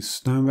use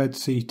SNOMED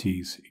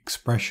CT's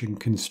expression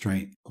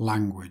constraint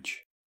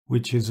language,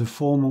 which is a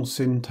formal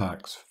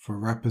syntax for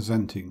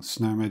representing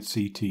SNOMED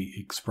CT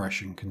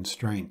expression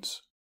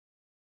constraints.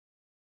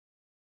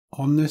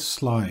 On this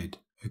slide,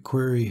 a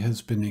query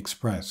has been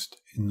expressed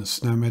in the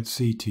SNOMED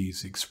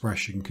CT's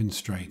expression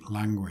constraint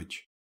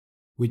language,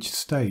 which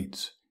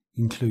states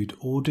include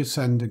all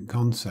descendant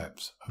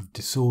concepts of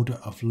disorder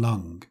of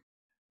lung,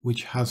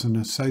 which has an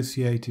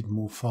associated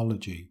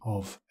morphology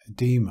of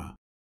edema.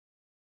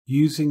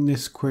 Using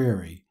this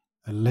query,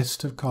 a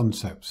list of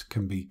concepts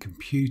can be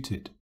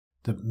computed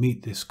that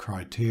meet this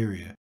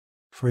criteria,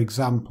 for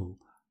example,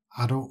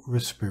 adult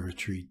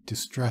respiratory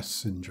distress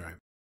syndrome.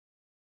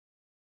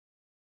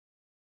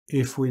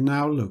 If we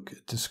now look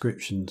at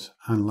descriptions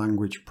and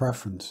language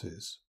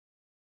preferences,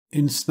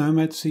 in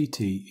SNOMED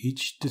CT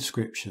each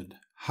description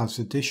has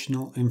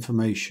additional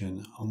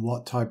information on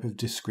what type of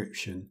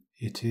description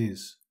it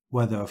is,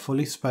 whether a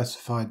fully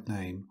specified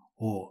name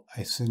or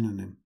a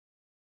synonym.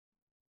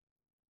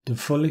 The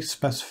fully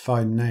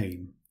specified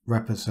name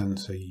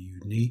represents a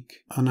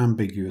unique,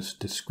 unambiguous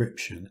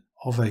description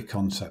of a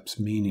concept's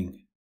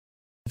meaning.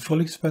 The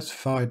fully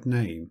specified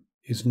name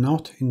is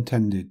not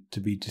intended to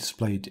be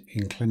displayed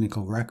in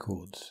clinical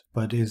records,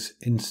 but is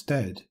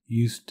instead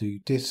used to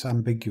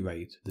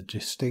disambiguate the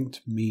distinct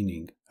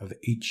meaning of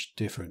each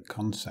different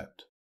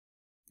concept.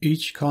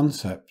 Each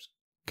concept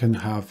can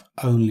have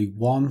only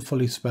one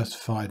fully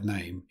specified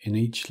name in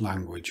each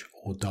language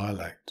or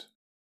dialect.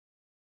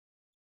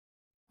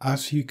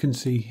 As you can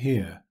see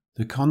here,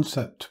 the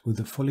concept with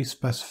a fully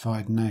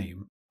specified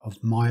name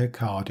of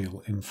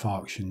myocardial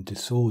infarction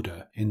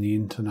disorder in the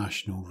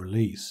international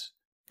release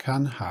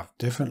can have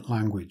different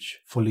language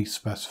fully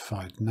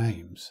specified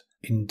names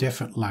in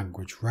different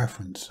language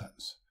reference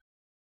sets.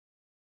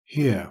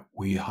 Here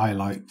we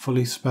highlight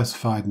fully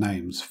specified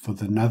names for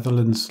the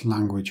Netherlands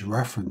language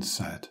reference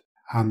set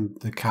and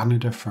the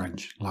Canada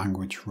French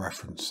language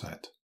reference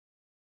set.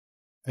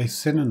 A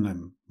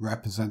synonym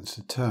represents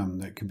a term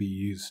that can be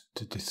used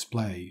to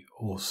display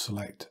or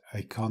select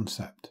a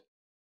concept.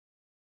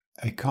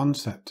 A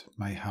concept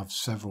may have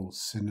several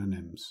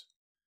synonyms.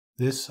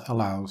 This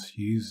allows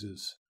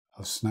users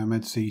of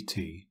SNOMED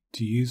CT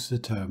to use the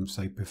terms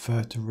they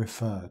prefer to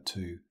refer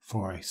to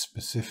for a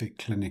specific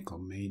clinical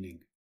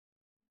meaning.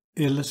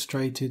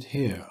 Illustrated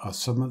here are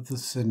some of the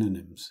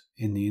synonyms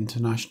in the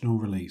international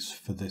release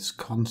for this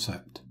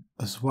concept,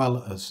 as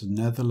well as the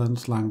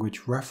Netherlands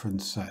language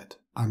reference set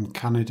and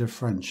Canada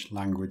French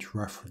language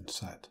reference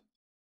set.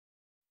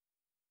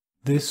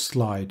 This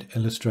slide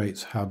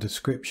illustrates how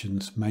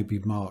descriptions may be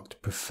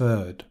marked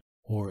preferred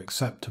or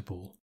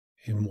acceptable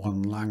in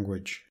one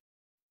language.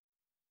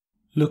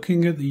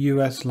 Looking at the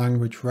US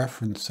language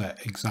reference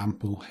set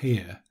example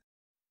here,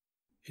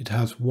 it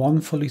has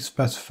one fully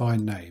specified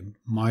name,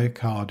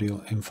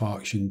 myocardial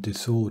infarction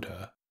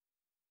disorder.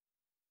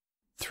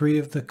 Three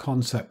of the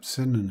concept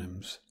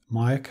synonyms,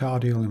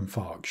 myocardial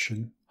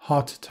infarction,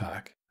 heart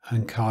attack,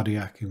 and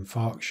cardiac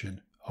infarction,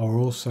 are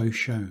also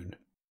shown.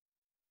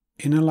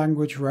 In a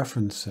language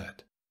reference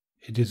set,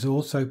 it is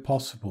also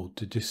possible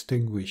to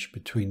distinguish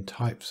between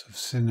types of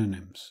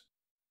synonyms.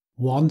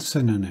 One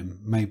synonym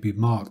may be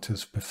marked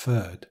as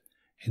preferred,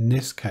 in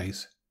this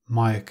case,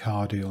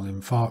 myocardial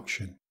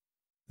infarction.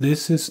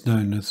 This is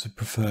known as the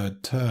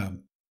preferred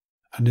term,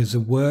 and is a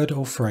word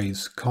or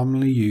phrase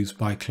commonly used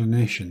by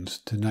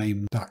clinicians to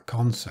name that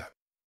concept.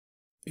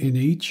 In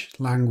each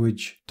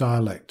language,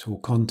 dialect,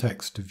 or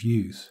context of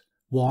use,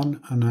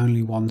 one and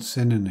only one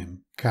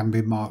synonym can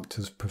be marked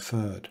as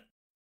preferred.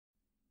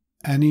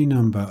 Any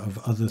number of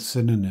other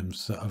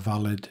synonyms that are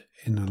valid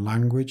in a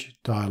language,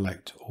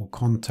 dialect, or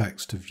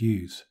context of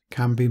use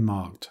can be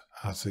marked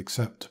as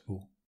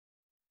acceptable.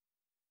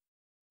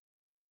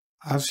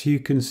 As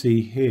you can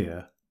see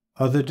here,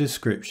 other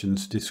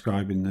descriptions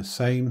describing the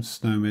same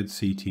SNOMED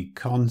CT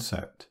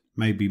concept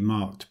may be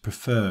marked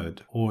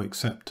preferred or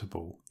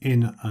acceptable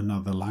in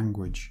another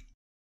language.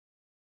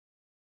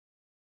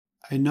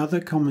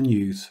 Another common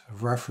use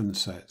of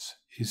reference sets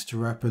is to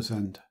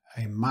represent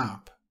a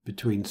map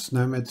between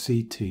SNOMED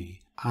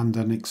CT and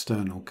an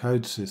external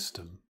code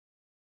system.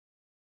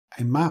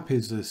 A map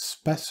is a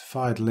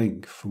specified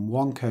link from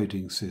one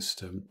coding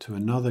system to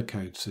another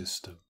code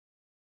system.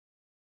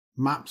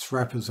 Maps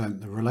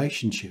represent the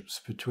relationships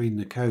between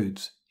the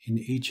codes in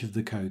each of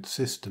the code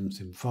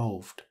systems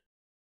involved,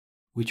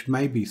 which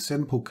may be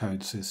simple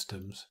code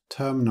systems,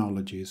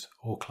 terminologies,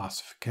 or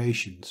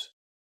classifications.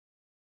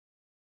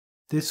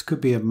 This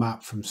could be a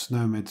map from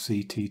SNOMED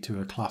CT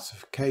to a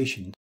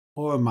classification,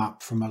 or a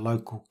map from a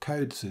local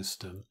code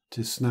system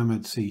to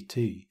SNOMED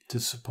CT to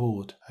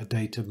support a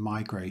data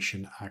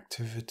migration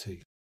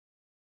activity.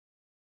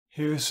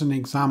 Here is an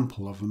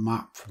example of a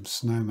map from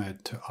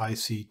SNOMED to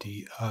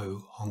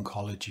ICD-0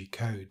 oncology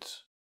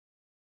codes.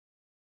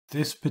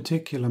 This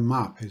particular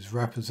map is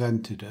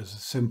represented as a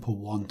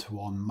simple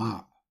one-to-one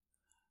map.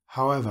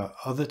 However,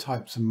 other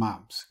types of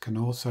maps can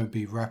also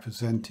be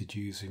represented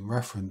using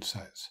reference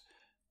sets,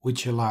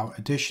 which allow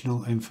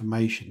additional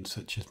information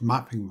such as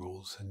mapping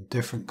rules and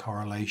different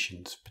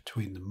correlations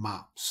between the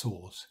map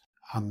source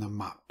and the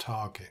map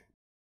target.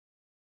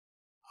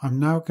 I'm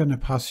now going to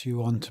pass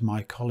you on to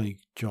my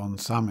colleague Jon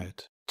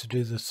Zammit to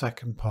do the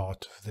second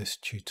part of this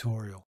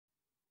tutorial.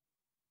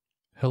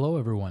 Hello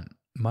everyone,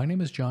 my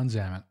name is Jon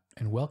Zammit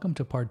and welcome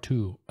to part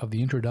 2 of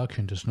the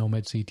Introduction to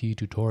SNOMED CT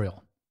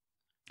tutorial.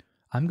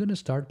 I'm going to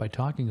start by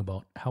talking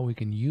about how we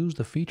can use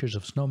the features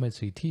of SNOMED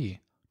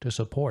CT to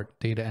support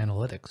data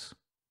analytics.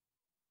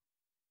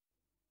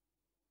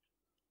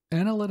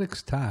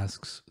 Analytics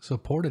tasks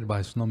supported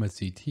by SNOMED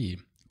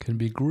CT can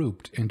be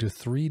grouped into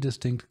 3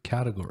 distinct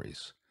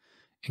categories,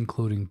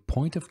 including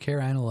point-of-care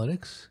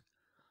analytics,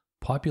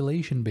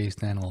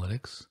 population-based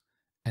analytics,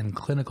 and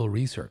clinical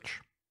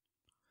research.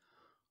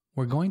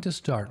 We're going to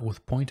start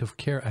with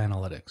point-of-care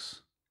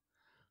analytics.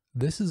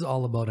 This is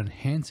all about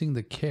enhancing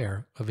the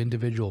care of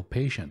individual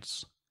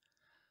patients.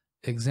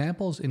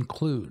 Examples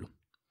include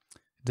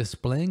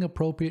displaying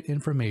appropriate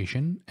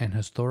information and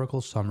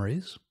historical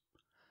summaries,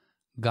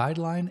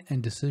 guideline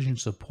and decision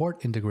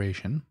support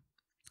integration,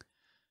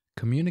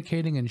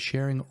 communicating and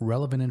sharing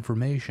relevant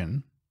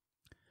information,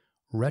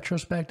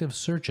 retrospective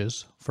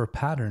searches for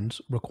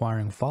patterns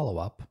requiring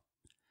follow-up,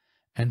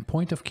 and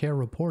point-of-care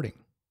reporting.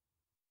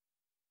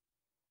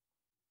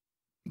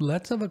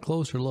 Let's have a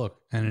closer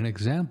look at an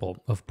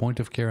example of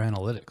point-of-care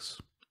analytics.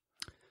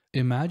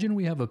 Imagine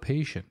we have a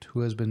patient who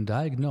has been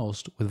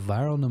diagnosed with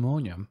viral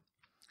pneumonia,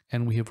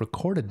 and we have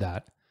recorded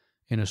that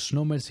in a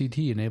SNOMED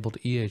CT-enabled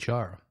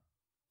EHR.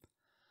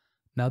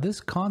 Now this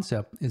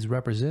concept is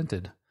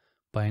represented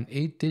by an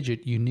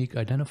 8-digit unique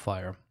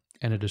identifier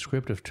and a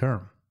descriptive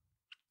term.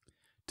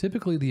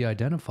 Typically, the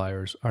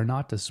identifiers are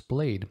not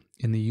displayed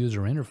in the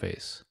user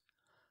interface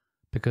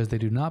because they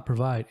do not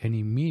provide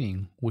any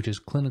meaning which is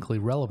clinically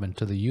relevant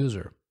to the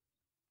user.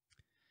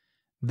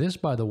 This,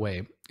 by the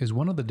way, is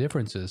one of the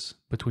differences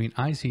between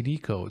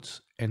ICD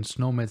codes and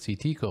SNOMED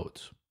CT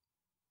codes.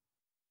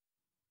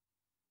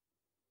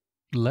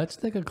 Let's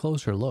take a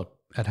closer look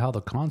at how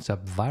the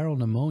concept viral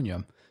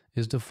pneumonia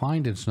is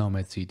defined in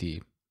SNOMED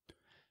CT.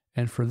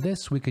 And for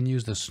this, we can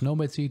use the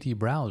SNOMED CT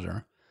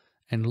browser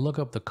and look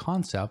up the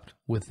concept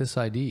with this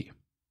ID.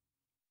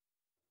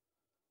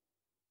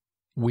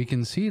 We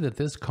can see that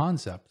this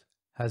concept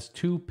has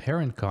two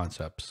parent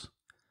concepts,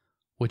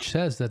 which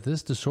says that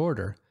this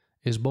disorder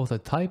is both a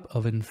type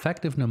of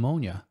infective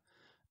pneumonia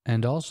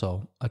and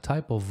also a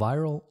type of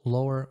viral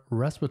lower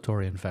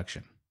respiratory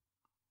infection.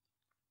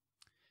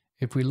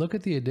 If we look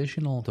at the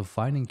additional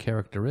defining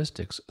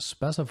characteristics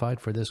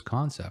specified for this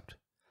concept,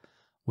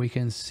 we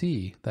can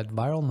see that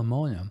viral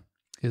pneumonia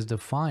is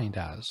defined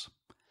as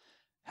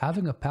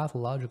having a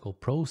pathological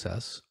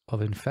process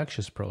of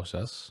infectious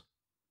process,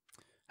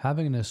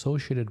 having an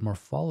associated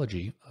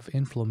morphology of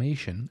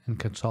inflammation and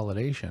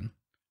consolidation.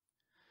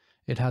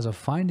 It has a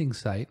finding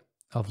site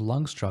of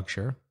lung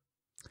structure,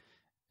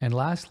 and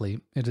lastly,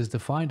 it is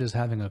defined as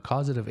having a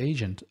causative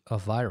agent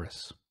of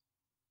virus.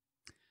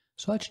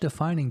 Such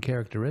defining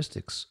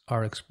characteristics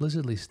are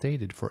explicitly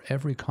stated for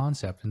every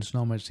concept in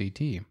SNOMED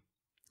CT,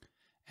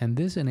 and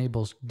this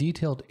enables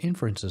detailed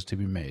inferences to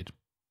be made.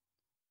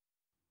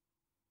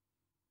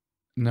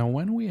 Now,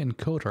 when we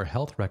encode our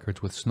health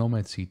records with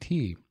SNOMED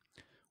CT,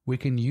 we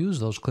can use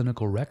those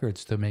clinical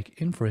records to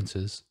make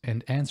inferences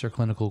and answer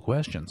clinical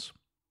questions.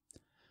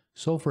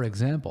 So, for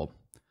example,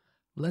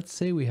 let's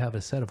say we have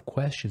a set of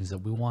questions that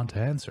we want to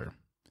answer.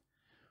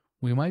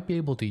 We might be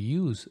able to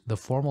use the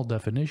formal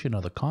definition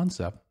of the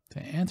concept to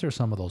answer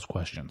some of those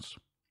questions.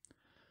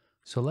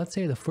 So let's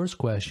say the first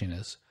question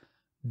is,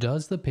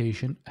 does the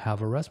patient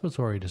have a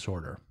respiratory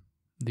disorder?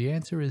 The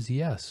answer is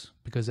yes,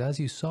 because as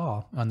you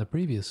saw on the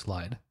previous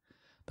slide,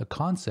 the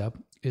concept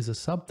is a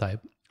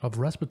subtype of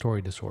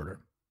respiratory disorder.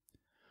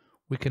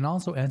 We can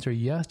also answer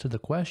yes to the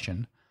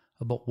question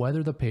about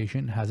whether the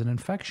patient has an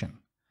infection,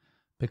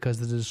 because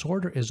the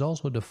disorder is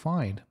also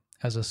defined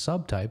as a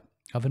subtype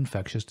of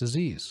infectious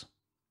disease.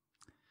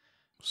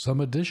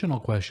 Some additional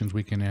questions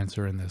we can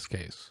answer in this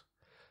case.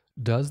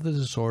 Does the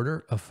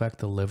disorder affect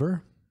the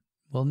liver?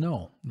 Well,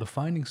 no, the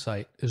finding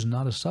site is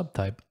not a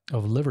subtype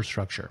of liver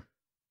structure.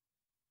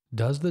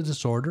 Does the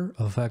disorder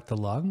affect the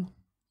lung?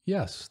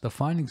 Yes, the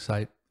finding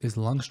site is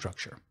lung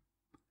structure.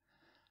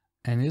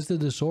 And is the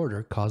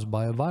disorder caused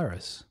by a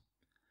virus?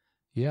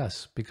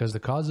 Yes, because the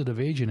causative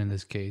agent in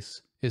this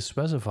case is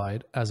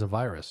specified as a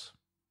virus.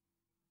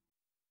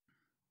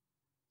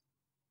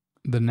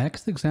 The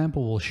next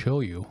example we'll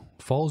show you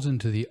falls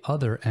into the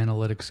other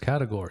analytics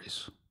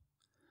categories.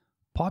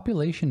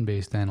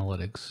 Population-based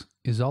analytics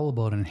is all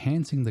about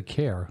enhancing the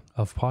care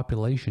of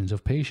populations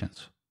of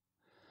patients.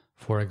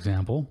 For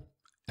example,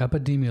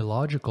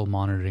 epidemiological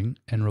monitoring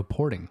and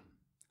reporting,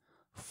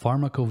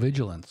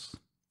 pharmacovigilance,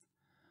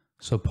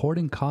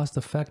 supporting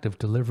cost-effective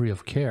delivery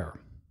of care,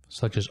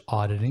 such as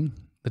auditing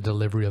the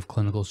delivery of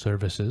clinical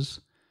services,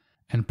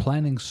 and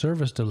planning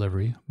service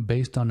delivery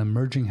based on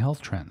emerging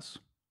health trends.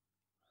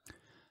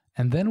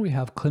 And then we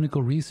have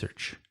clinical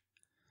research.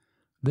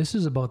 This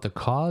is about the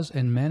cause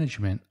and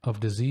management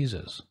of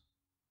diseases.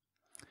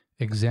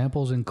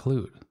 Examples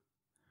include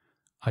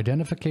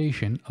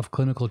identification of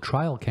clinical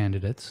trial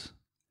candidates,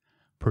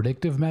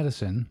 predictive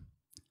medicine,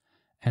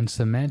 and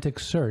semantic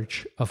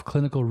search of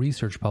clinical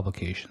research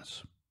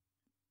publications.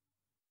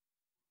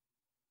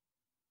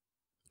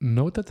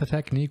 Note that the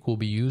technique we'll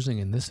be using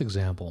in this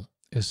example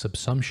is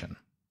subsumption.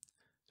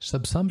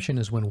 Subsumption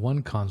is when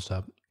one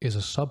concept is a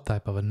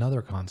subtype of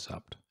another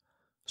concept.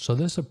 So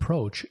this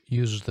approach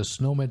uses the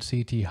SNOMED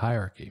CT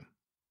hierarchy.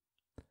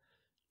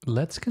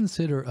 Let's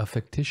consider a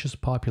fictitious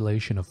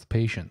population of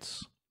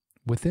patients.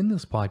 Within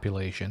this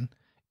population,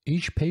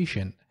 each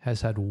patient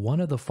has had one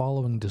of the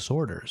following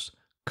disorders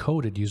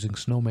coded using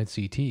SNOMED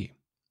CT: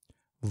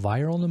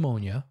 viral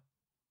pneumonia,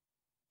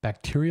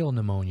 bacterial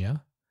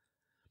pneumonia,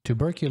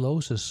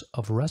 tuberculosis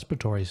of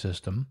respiratory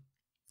system,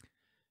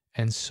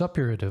 and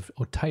suppurative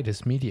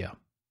otitis media.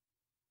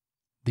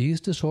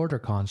 These disorder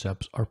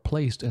concepts are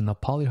placed in the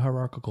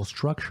polyhierarchical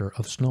structure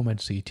of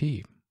SNOMED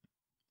CT.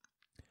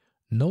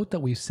 Note that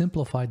we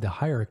simplified the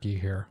hierarchy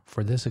here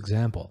for this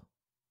example.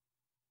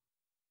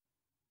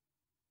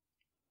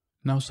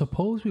 Now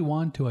suppose we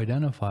want to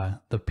identify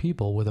the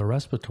people with a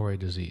respiratory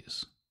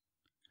disease.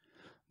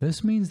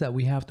 This means that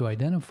we have to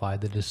identify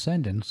the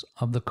descendants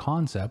of the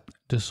concept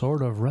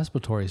disorder of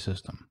respiratory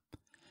system,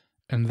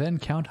 and then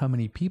count how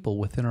many people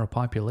within our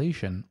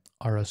population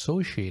are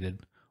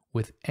associated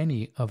with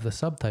any of the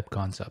subtype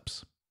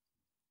concepts.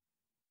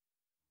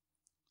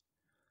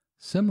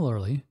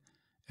 Similarly,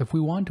 if we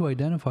want to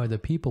identify the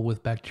people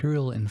with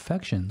bacterial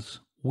infections,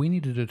 we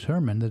need to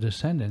determine the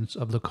descendants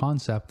of the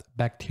concept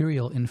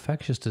bacterial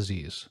infectious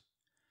disease,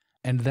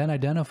 and then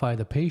identify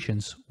the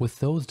patients with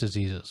those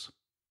diseases.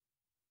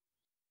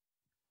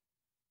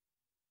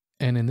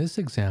 And in this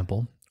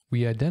example,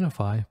 we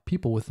identify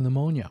people with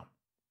pneumonia.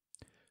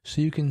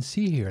 So you can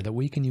see here that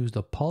we can use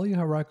the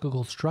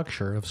polyhierarchical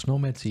structure of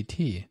SNOMED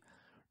CT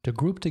to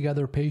group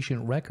together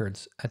patient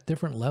records at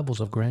different levels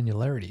of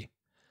granularity,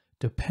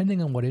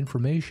 depending on what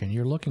information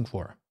you're looking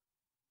for.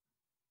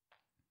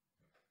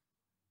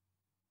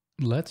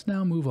 Let's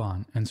now move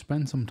on and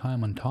spend some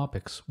time on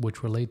topics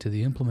which relate to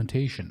the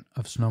implementation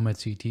of SNOMED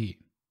CT.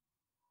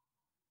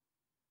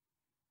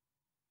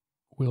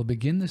 We'll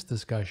begin this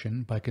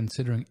discussion by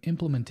considering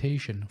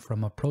implementation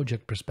from a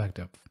project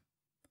perspective.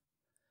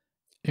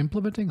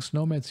 Implementing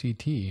SNOMED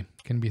CT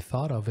can be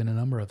thought of in a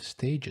number of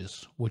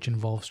stages, which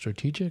involve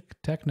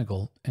strategic,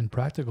 technical, and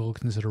practical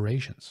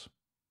considerations.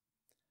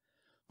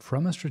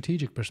 From a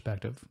strategic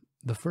perspective,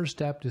 the first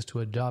step is to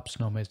adopt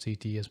SNOMED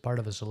CT as part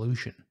of a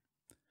solution.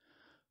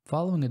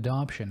 Following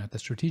adoption at the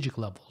strategic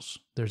levels,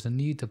 there's a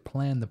need to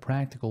plan the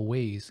practical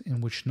ways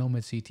in which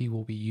SNOMED CT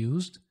will be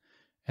used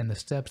and the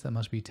steps that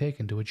must be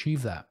taken to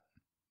achieve that.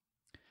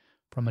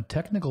 From a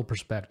technical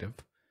perspective,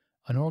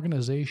 an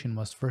organization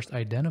must first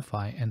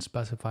identify and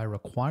specify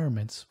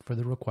requirements for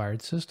the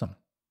required system.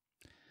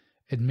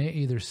 It may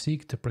either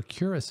seek to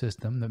procure a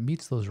system that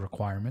meets those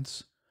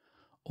requirements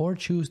or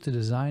choose to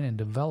design and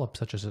develop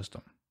such a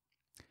system.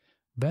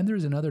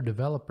 Vendors and other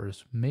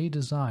developers may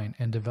design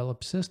and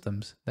develop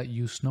systems that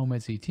use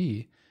SNOMED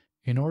CT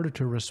in order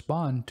to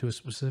respond to a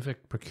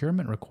specific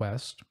procurement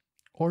request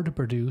or to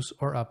produce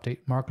or update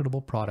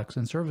marketable products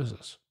and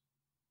services.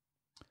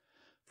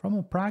 From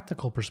a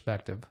practical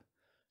perspective,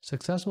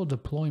 successful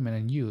deployment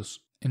and use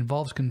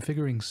involves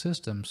configuring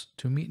systems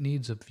to meet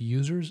needs of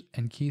users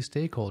and key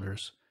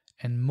stakeholders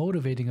and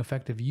motivating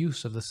effective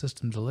use of the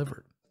system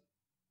delivered.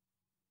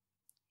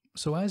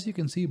 So as you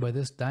can see by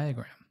this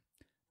diagram,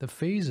 the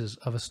phases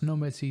of a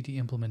SNOMED CT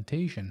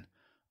implementation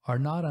are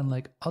not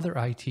unlike other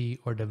IT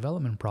or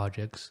development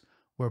projects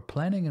where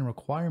planning and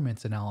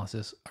requirements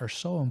analysis are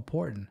so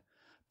important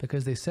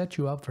because they set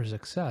you up for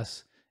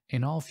success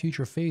in all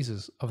future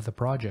phases of the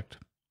project.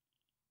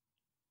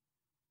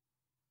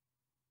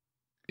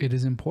 It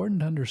is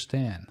important to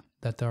understand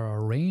that there are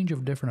a range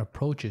of different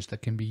approaches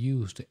that can be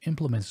used to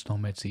implement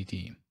SNOMED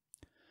CT,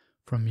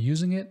 from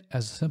using it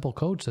as a simple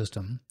code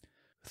system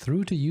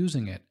through to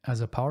using it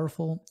as a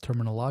powerful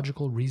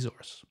terminological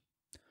resource.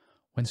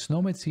 When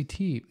SNOMED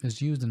CT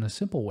is used in a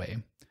simple way,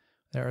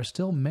 there are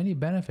still many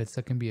benefits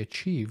that can be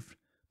achieved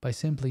by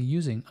simply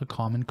using a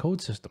common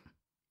code system.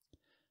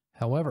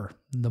 However,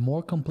 the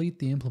more complete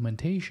the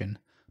implementation,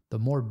 the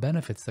more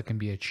benefits that can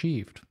be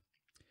achieved.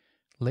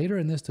 Later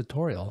in this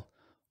tutorial,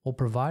 we'll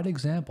provide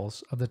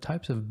examples of the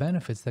types of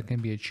benefits that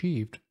can be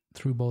achieved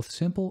through both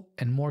simple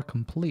and more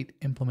complete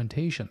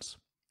implementations.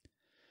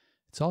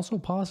 It's also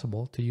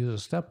possible to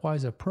use a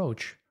stepwise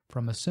approach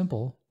from a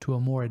simple to a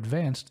more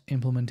advanced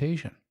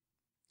implementation.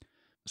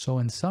 So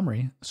in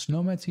summary,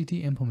 SNOMED CT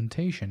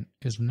implementation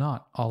is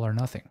not all or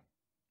nothing.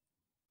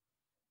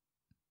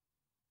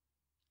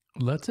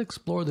 Let's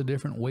explore the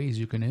different ways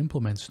you can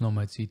implement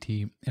SNOMED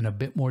CT in a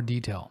bit more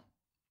detail.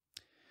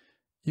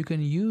 You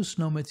can use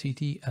SNOMED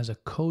CT as a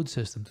code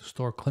system to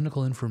store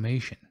clinical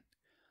information,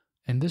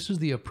 and this is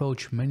the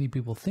approach many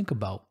people think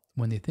about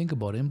when they think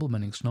about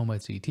implementing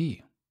SNOMED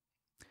CT.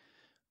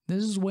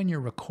 This is when you're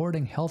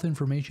recording health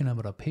information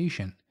about a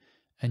patient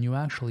and you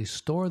actually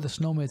store the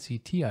SNOMED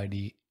CT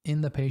ID in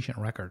the patient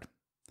record.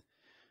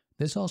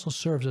 This also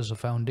serves as a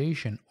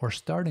foundation or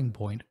starting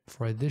point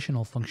for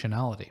additional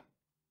functionality.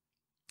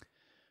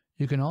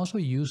 You can also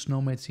use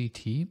SNOMED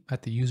CT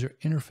at the user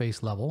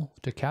interface level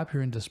to capture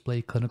and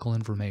display clinical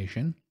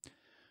information.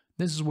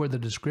 This is where the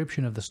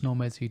description of the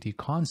SNOMED CT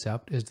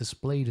concept is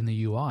displayed in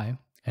the UI,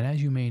 and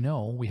as you may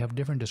know, we have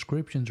different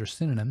descriptions or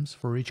synonyms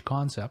for each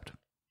concept.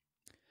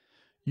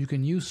 You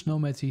can use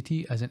SNOMED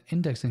CT as an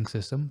indexing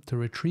system to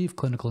retrieve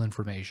clinical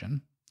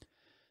information.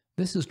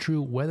 This is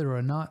true whether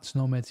or not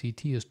SNOMED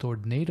CT is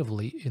stored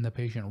natively in the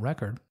patient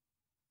record.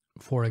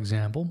 For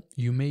example,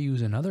 you may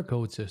use another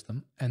code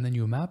system and then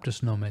you map to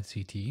SNOMED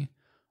CT,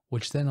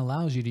 which then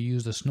allows you to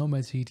use the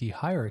SNOMED CT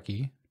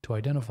hierarchy to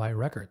identify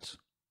records.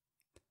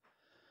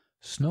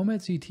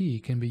 SNOMED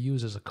CT can be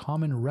used as a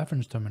common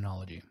reference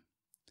terminology,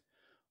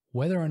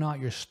 whether or not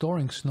you're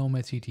storing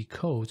SNOMED CT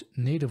codes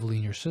natively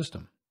in your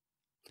system.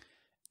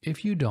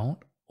 If you don't,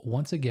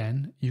 once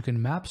again, you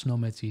can map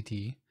SNOMED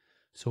CT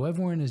so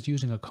everyone is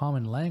using a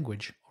common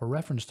language or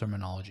reference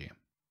terminology.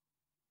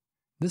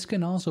 This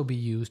can also be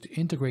used to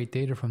integrate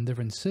data from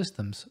different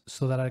systems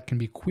so that it can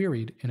be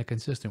queried in a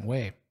consistent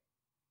way.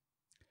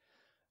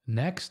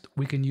 Next,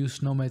 we can use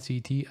SNOMED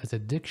CT as a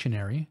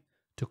dictionary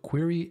to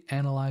query,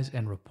 analyze,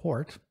 and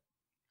report.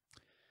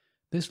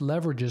 This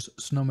leverages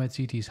SNOMED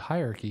CT's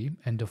hierarchy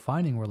and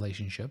defining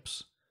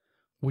relationships,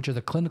 which are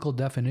the clinical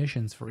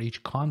definitions for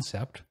each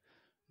concept,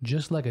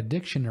 just like a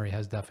dictionary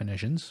has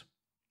definitions.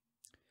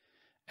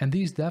 And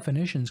these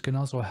definitions can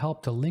also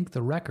help to link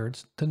the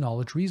records to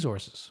knowledge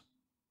resources,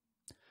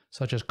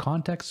 such as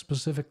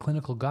context-specific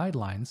clinical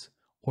guidelines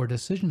or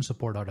decision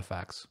support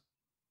artifacts.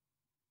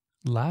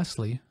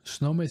 Lastly,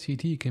 SNOMED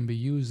CT can be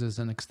used as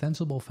an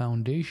extensible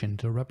foundation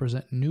to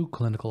represent new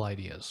clinical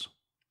ideas.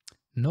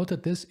 Note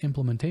that this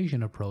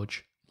implementation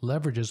approach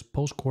leverages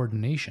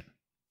post-coordination.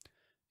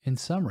 In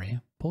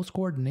summary,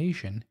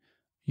 post-coordination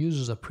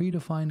uses a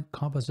predefined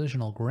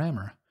compositional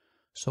grammar,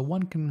 so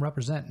one can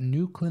represent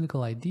new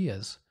clinical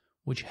ideas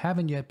which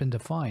haven't yet been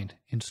defined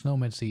in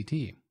SNOMED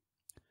CT.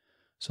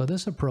 So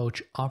this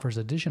approach offers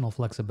additional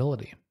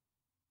flexibility.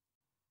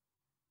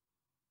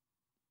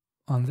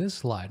 On this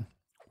slide,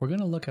 we're going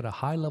to look at a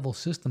high-level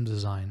system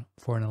design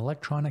for an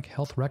electronic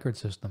health record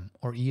system,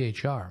 or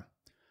EHR,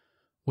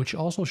 which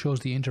also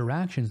shows the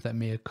interactions that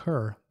may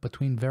occur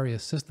between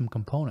various system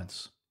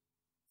components.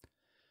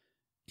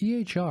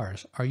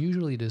 EHRs are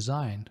usually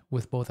designed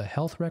with both a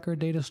health record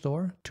data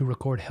store to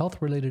record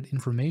health-related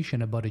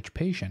information about each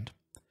patient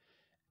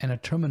and a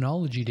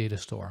terminology data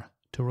store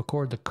to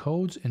record the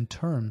codes and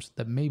terms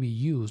that may be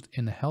used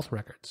in the health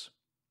records.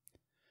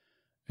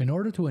 In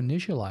order to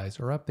initialize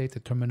or update the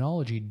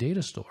terminology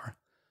data store,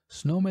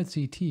 SNOMED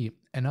CT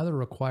and other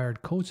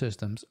required code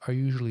systems are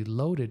usually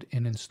loaded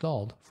and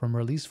installed from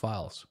release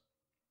files.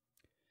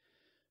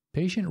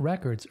 Patient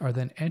records are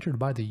then entered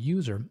by the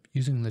user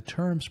using the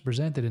terms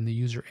presented in the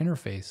user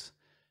interface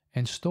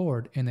and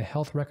stored in the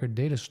health record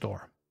data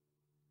store.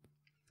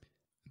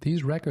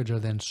 These records are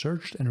then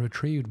searched and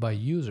retrieved by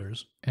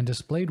users and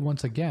displayed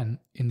once again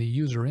in the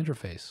user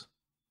interface.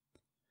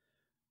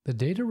 The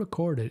data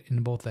recorded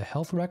in both the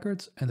health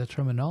records and the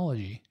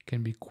terminology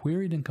can be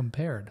queried and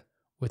compared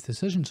with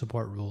decision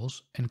support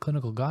rules and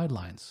clinical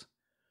guidelines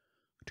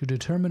to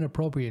determine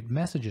appropriate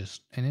messages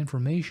and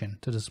information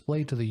to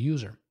display to the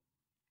user.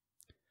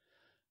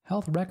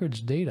 Health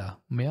records data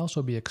may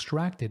also be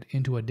extracted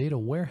into a data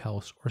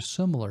warehouse or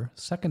similar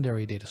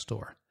secondary data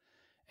store,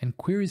 and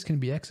queries can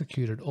be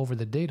executed over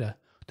the data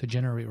to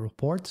generate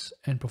reports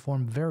and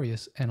perform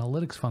various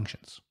analytics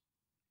functions.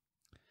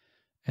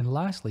 And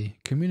lastly,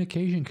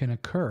 communication can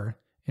occur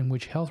in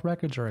which health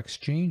records are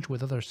exchanged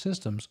with other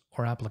systems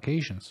or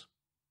applications.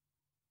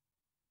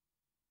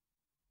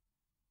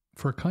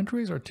 For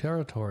countries or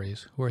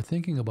territories who are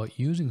thinking about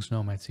using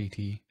SNOMED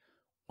CT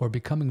or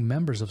becoming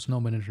members of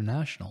SNOMED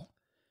International,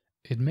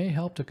 it may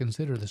help to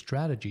consider the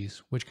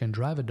strategies which can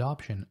drive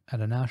adoption at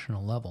a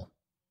national level.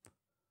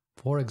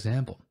 For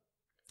example,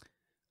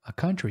 a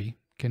country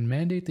can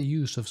mandate the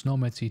use of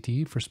SNOMED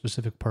CT for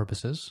specific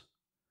purposes,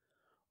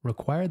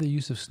 require the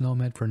use of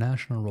SNOMED for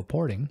national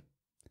reporting,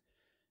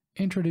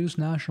 introduce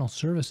national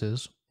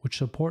services which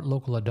support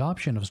local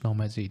adoption of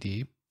SNOMED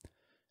CT,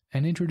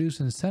 and introduce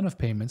incentive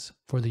payments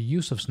for the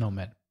use of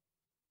SNOMED.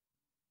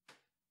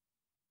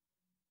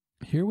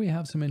 Here we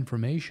have some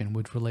information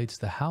which relates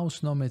to how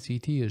SNOMED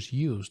CT is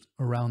used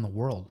around the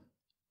world.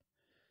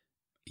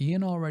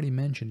 Ian already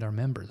mentioned our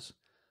members,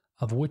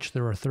 of which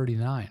there are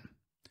 39.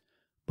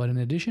 But in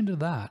addition to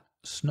that,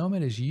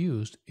 SNOMED is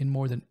used in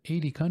more than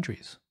 80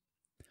 countries.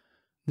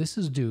 This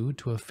is due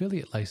to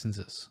affiliate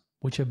licenses,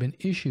 which have been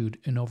issued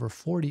in over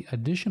 40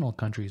 additional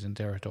countries and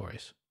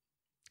territories.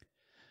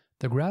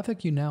 The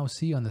graphic you now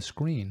see on the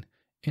screen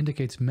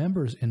indicates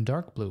members in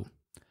dark blue,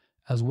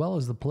 as well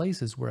as the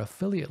places where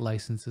affiliate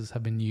licenses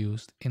have been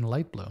used in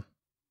light blue.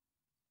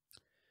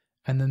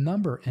 And the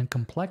number and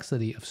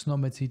complexity of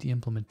SNOMED CT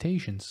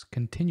implementations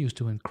continues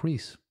to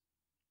increase.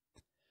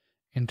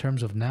 In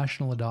terms of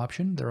national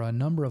adoption, there are a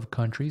number of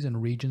countries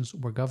and regions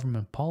where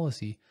government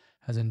policy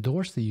has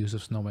endorsed the use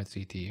of SNOMED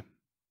CT.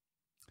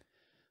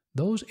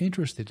 Those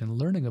interested in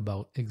learning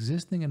about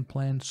existing and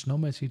planned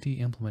SNOMED CT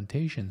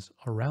implementations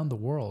around the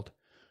world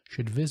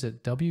should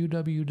visit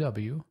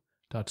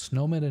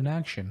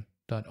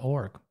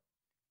www.snomedinaction.org.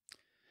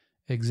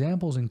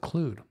 Examples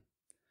include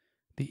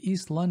the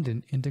East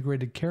London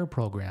Integrated Care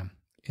Program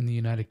in the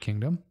United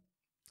Kingdom,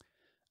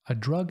 a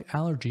drug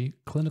allergy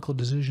clinical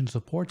decision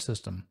support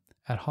system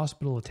at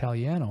Hospital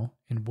Italiano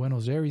in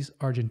Buenos Aires,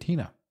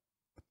 Argentina,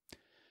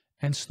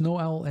 and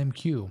SNOWL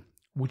MQ,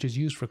 which is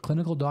used for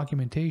clinical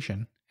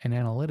documentation and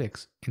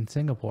analytics in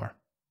Singapore.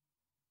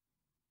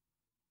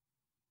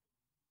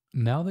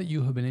 Now that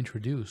you have been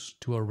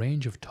introduced to a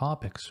range of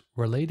topics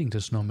relating to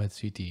SNOMED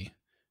CT,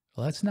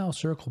 let's now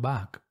circle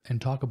back and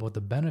talk about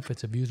the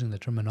benefits of using the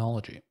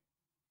terminology.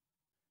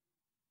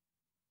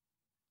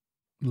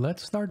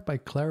 Let's start by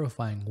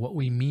clarifying what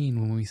we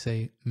mean when we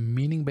say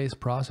meaning-based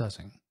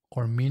processing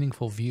or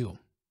meaningful view.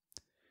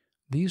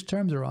 These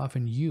terms are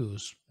often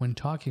used when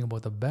talking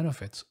about the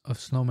benefits of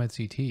SNOMED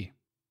CT.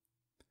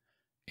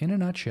 In a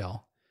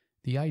nutshell,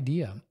 the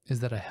idea is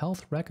that a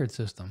health record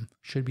system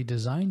should be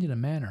designed in a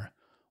manner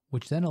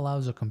which then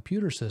allows a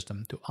computer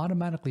system to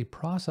automatically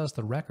process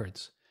the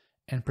records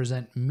and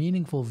present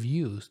meaningful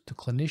views to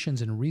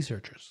clinicians and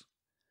researchers.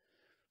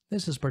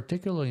 This is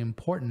particularly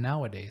important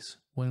nowadays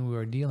when we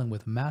are dealing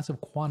with massive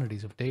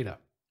quantities of data.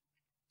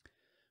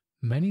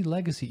 Many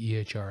legacy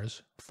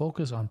EHRs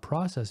focus on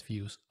process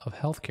views of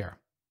healthcare.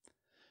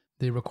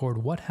 They record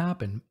what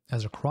happened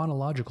as a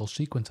chronological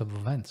sequence of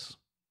events.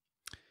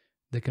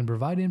 They can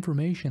provide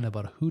information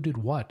about who did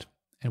what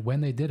and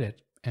when they did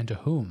it and to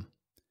whom.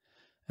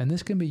 And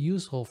this can be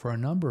useful for a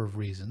number of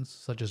reasons,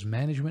 such as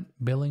management,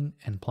 billing,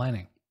 and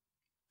planning.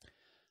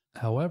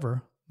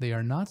 However, they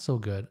are not so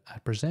good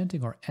at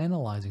presenting or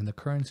analyzing the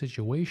current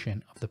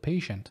situation of the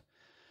patient,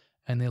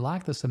 and they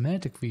lack the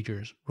semantic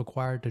features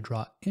required to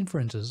draw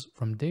inferences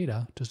from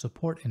data to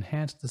support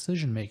enhanced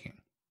decision-making.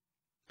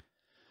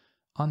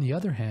 On the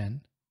other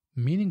hand,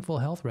 meaningful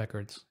health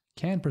records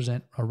can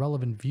present a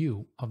relevant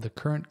view of the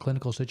current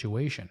clinical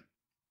situation.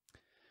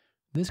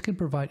 This can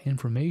provide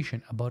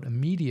information about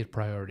immediate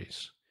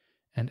priorities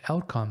and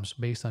outcomes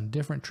based on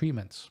different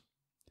treatments.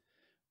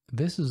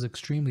 This is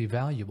extremely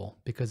valuable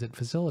because it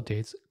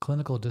facilitates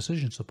clinical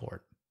decision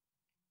support.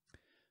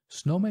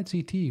 SNOMED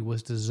CT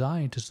was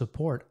designed to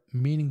support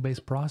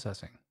meaning-based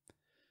processing.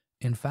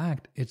 In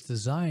fact, its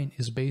design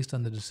is based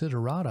on the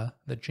desiderata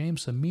that Jon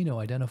Zammit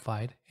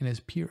identified in his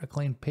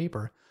peer-acclaimed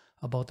paper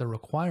about the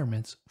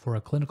requirements for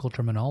a clinical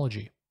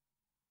terminology.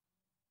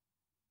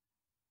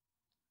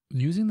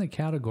 Using the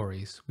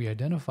categories we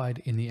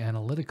identified in the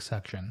analytics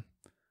section,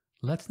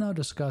 let's now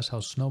discuss how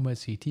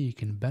SNOMED CT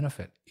can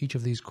benefit each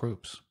of these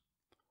groups.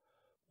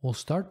 We'll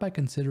start by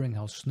considering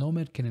how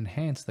SNOMED can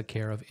enhance the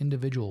care of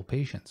individual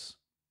patients.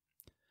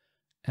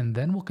 And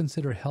then we'll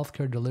consider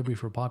healthcare delivery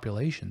for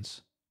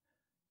populations.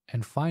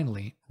 And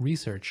finally,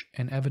 research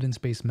and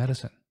evidence-based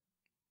medicine.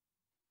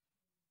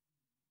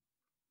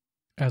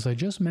 As I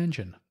just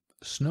mentioned,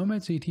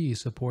 SNOMED CT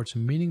supports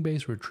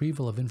meaning-based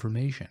retrieval of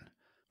information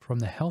from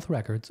the health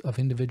records of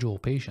individual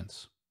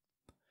patients.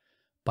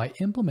 By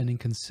implementing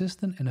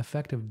consistent and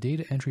effective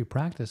data entry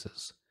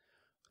practices,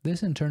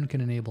 this in turn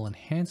can enable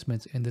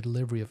enhancements in the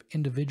delivery of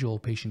individual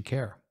patient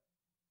care.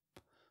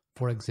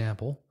 For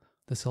example,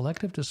 the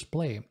selective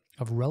display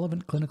of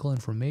relevant clinical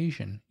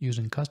information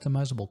using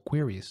customizable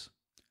queries,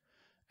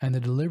 and the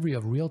delivery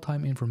of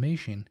real-time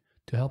information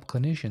to help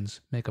clinicians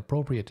make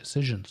appropriate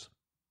decisions.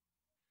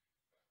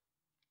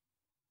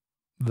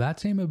 That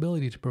same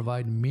ability to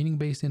provide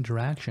meaning-based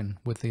interaction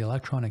with the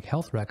electronic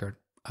health record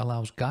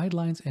allows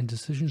guidelines and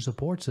decision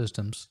support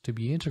systems to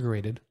be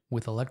integrated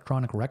with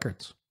electronic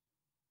records.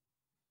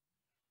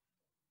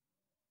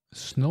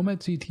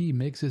 SNOMED CT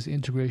makes this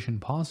integration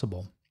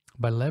possible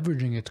by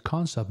leveraging its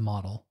concept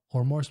model,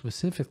 or more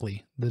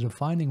specifically, the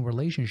defining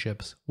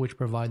relationships which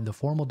provide the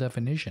formal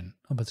definition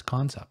of its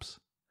concepts.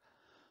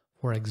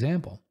 For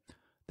example,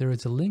 there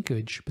is a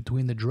linkage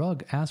between the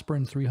drug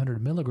aspirin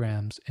 300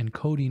 mg and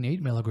codeine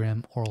 8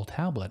 mg oral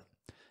tablet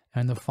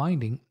and the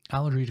finding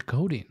allergy to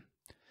codeine,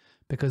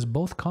 because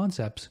both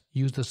concepts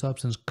use the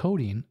substance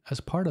codeine as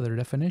part of their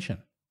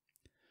definition.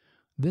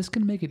 This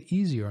can make it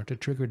easier to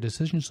trigger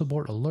decision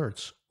support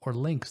alerts or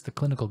links to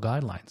clinical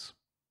guidelines.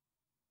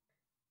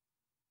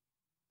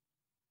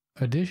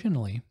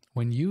 Additionally,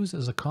 when used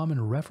as a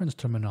common reference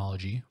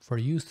terminology for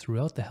use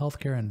throughout the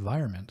healthcare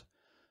environment,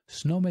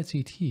 SNOMED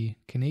CT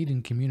can aid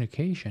in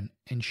communication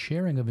and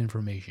sharing of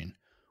information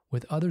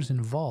with others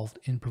involved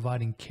in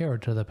providing care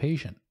to the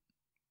patient.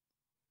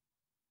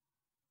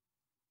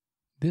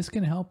 This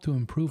can help to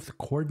improve the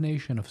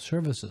coordination of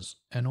services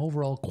and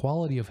overall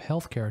quality of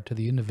healthcare to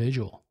the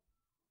individual.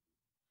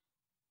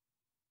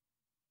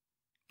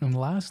 And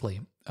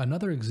lastly,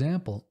 another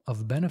example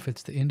of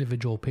benefits to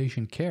individual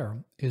patient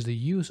care is the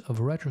use of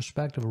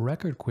retrospective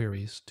record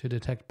queries to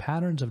detect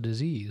patterns of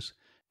disease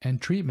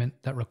and treatment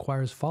that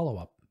requires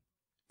follow-up.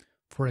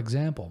 For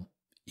example,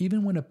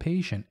 even when a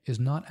patient is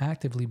not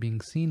actively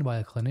being seen by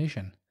a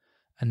clinician,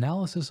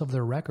 analysis of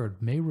their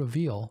record may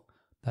reveal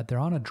that they're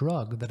on a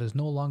drug that is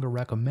no longer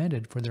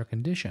recommended for their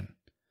condition.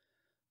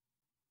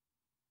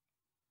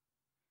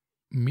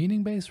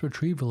 Meaning-based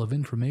retrieval of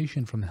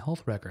information from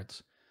health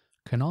records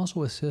can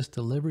also assist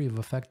delivery of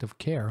effective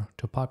care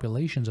to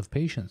populations of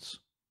patients.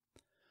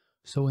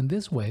 So in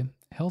this way,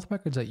 health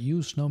records that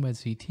use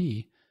SNOMED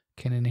CT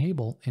can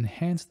enable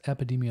enhanced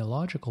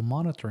epidemiological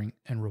monitoring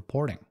and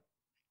reporting.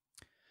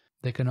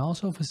 They can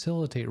also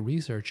facilitate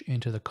research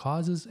into the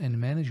causes and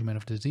management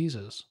of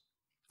diseases.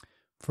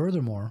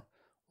 Furthermore,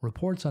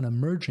 reports on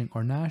emerging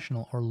or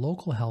national or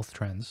local health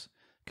trends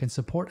can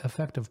support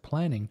effective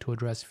planning to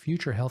address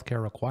future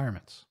healthcare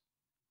requirements.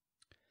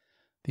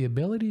 The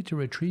ability to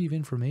retrieve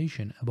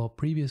information about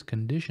previous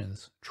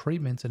conditions,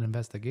 treatments, and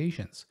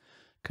investigations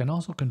can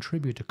also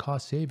contribute to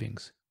cost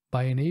savings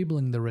by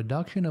enabling the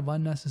reduction of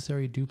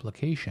unnecessary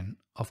duplication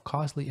of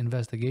costly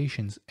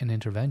investigations and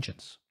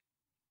interventions.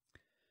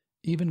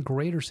 Even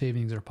greater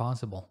savings are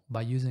possible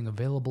by using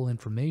available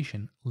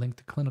information linked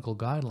to clinical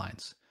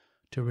guidelines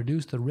to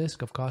reduce the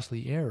risk of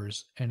costly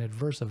errors and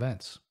adverse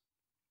events.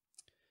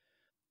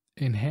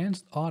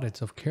 Enhanced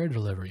audits of care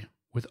delivery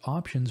with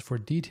options for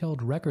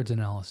detailed records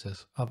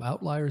analysis of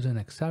outliers and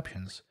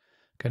exceptions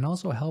can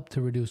also help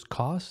to reduce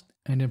cost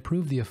and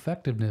improve the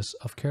effectiveness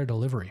of care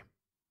delivery.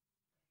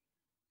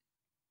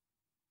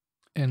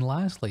 And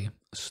lastly,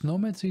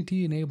 SNOMED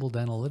CT-enabled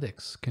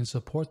analytics can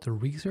support the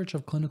research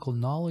of clinical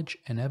knowledge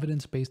and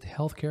evidence-based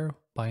healthcare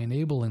by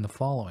enabling the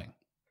following: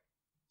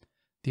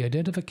 the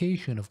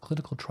identification of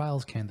clinical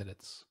trials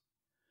candidates,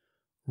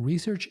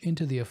 research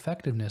into the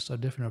effectiveness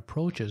of different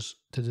approaches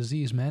to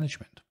disease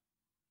management,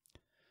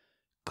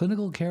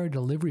 clinical care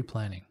delivery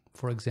planning,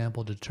 for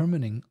example,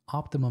 determining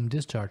optimum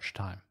discharge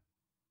time,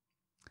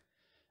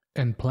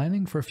 and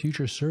planning for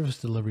future service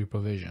delivery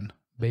provision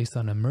based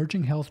on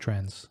emerging health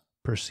trends,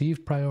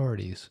 perceived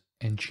priorities,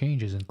 and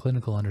changes in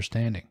clinical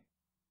understanding.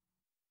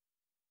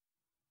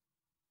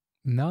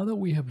 Now that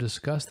we have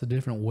discussed the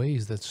different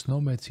ways that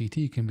SNOMED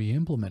CT can be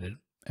implemented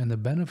and the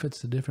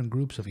benefits to different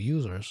groups of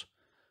users,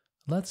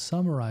 let's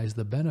summarize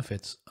the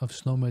benefits of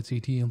SNOMED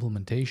CT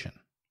implementation.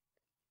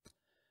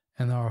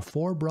 And there are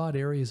 4 broad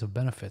areas of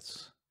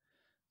benefits.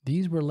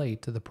 These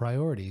relate to the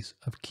priorities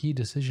of key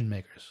decision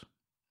makers.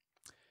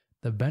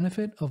 The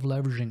benefit of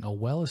leveraging a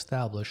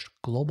well-established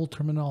global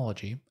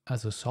terminology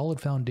as a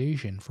solid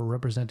foundation for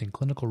representing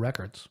clinical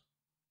records.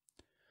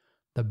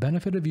 The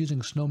benefit of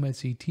using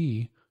SNOMED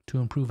CT to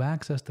improve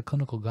access to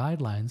clinical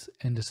guidelines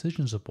and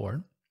decision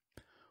support,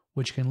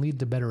 which can lead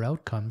to better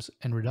outcomes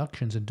and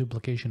reductions in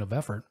duplication of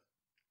effort.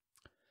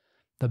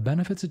 The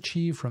benefits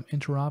achieved from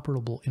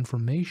interoperable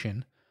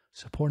information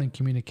supporting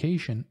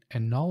communication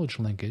and knowledge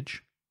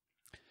linkage.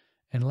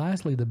 And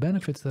lastly, the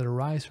benefits that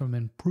arise from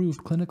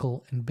improved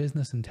clinical and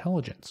business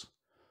intelligence,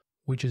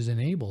 which is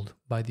enabled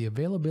by the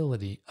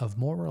availability of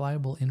more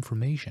reliable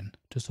information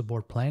to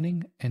support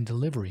planning and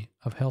delivery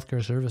of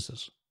healthcare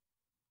services.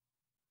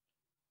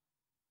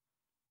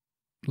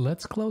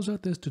 Let's close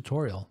out this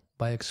tutorial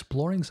by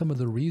exploring some of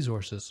the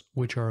resources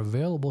which are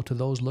available to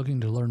those looking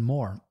to learn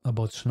more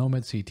about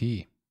SNOMED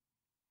CT.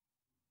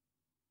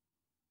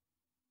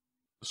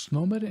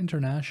 SNOMED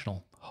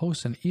International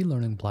hosts an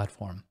e-learning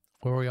platform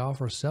where we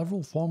offer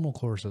several formal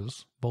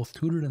courses, both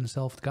tutored and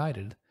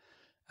self-guided,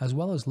 as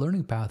well as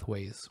learning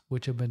pathways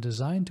which have been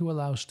designed to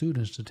allow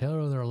students to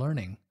tailor their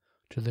learning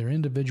to their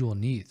individual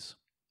needs.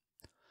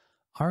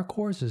 Our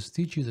courses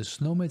teach you the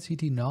SNOMED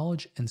CT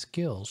knowledge and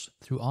skills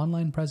through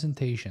online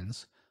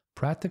presentations,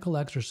 practical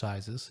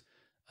exercises,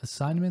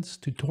 assignments,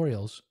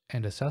 tutorials,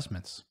 and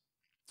assessments.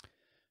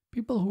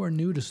 People who are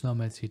new to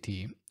SNOMED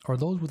CT, or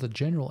those with a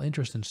general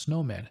interest in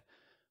SNOMED,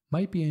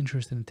 might be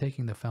interested in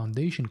taking the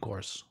Foundation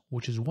course,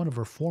 which is one of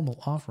our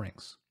formal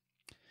offerings.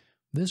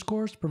 This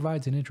course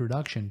provides an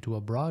introduction to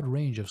a broad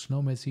range of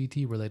SNOMED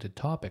CT related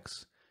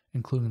topics,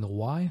 including the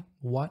why,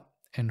 what,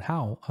 and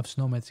how of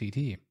SNOMED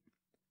CT.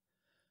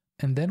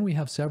 And then we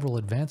have several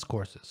advanced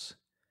courses.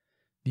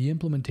 The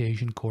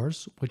Implementation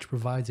course, which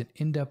provides an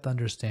in-depth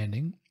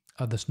understanding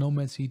of the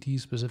SNOMED CT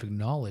specific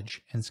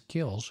knowledge and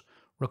skills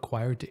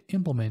required to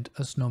implement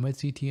a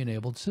SNOMED CT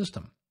enabled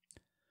system.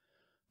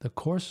 The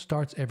course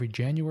starts every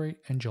January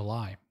and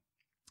July.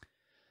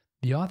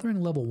 The Authoring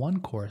Level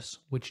 1 course,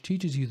 which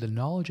teaches you the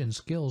knowledge and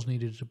skills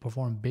needed to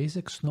perform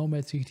basic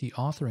SNOMED CT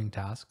authoring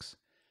tasks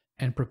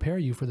and prepare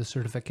you for the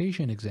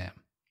certification exam.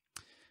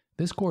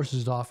 This course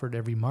is offered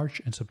every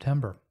March and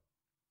September.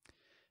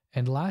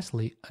 And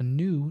lastly, a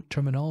new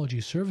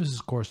Terminology Services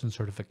course and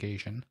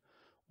certification,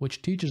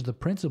 which teaches the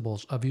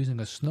principles of using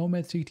a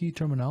SNOMED CT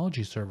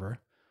terminology server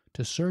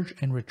to search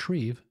and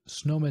retrieve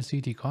SNOMED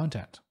CT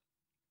content.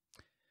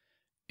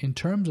 In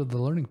terms of the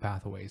learning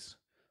pathways,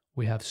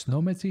 we have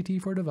SNOMED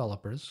CT for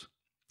developers,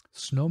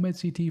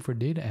 SNOMED CT for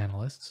data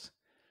analysts,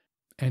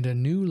 and a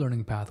new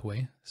learning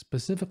pathway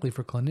specifically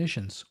for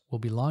clinicians will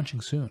be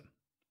launching soon.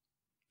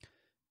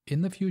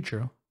 In the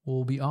future,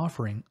 we'll be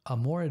offering a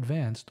more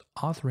advanced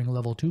Authoring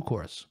Level 2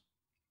 course.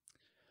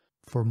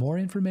 For more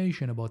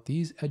information about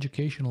these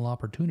educational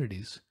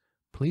opportunities,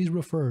 please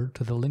refer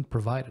to the link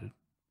provided.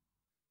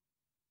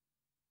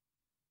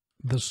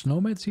 The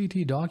SNOMED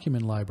CT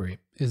document library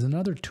is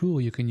another tool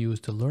you can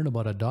use to learn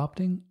about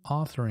adopting,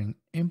 authoring,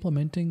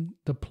 implementing,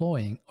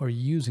 deploying, or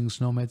using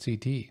SNOMED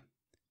CT.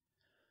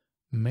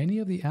 Many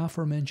of the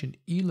aforementioned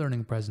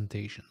e-learning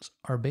presentations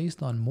are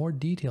based on more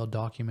detailed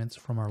documents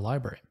from our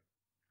library.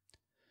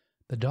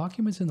 The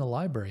documents in the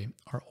library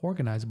are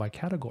organized by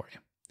category.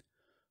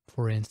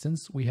 For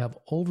instance, we have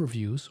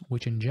overviews,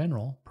 which in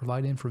general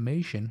provide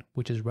information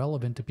which is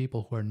relevant to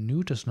people who are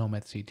new to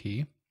SNOMED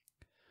CT.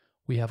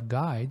 We have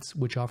guides,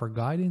 which offer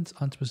guidance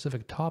on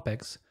specific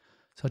topics,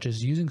 such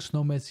as using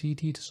SNOMED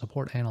CT to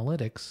support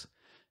analytics,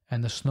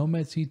 and the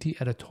SNOMED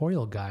CT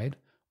editorial guide,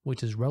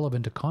 which is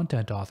relevant to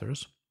content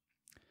authors.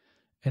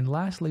 And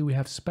lastly, we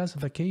have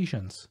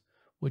specifications,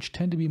 which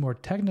tend to be more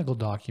technical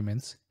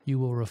documents you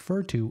will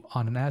refer to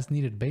on an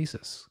as-needed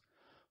basis.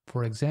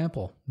 For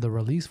example, the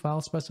release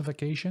file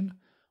specification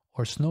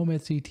or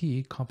SNOMED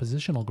CT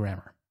compositional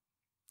grammar.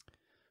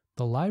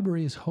 The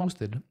library is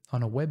hosted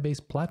on a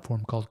web-based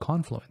platform called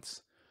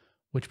Confluence,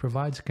 which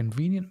provides a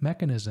convenient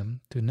mechanism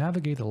to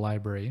navigate the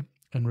library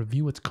and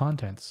review its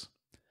contents.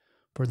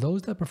 For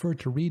those that prefer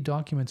to read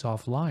documents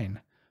offline,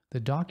 the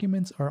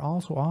documents are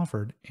also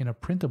offered in a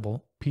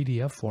printable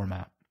PDF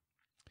format.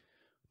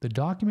 The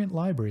document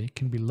library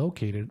can be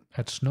located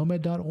at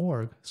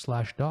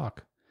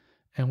snomed.org/doc,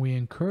 and we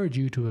encourage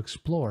you to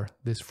explore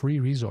this free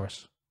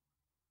resource.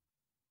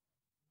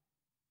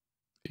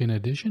 In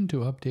addition to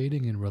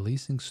updating and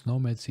releasing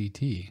SNOMED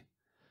CT,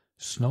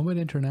 SNOMED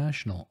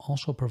International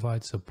also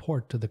provides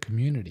support to the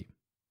community.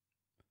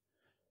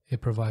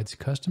 It provides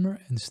customer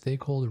and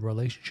stakeholder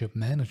relationship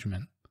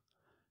management,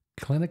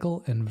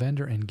 clinical and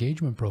vendor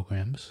engagement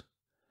programs,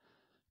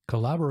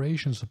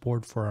 collaboration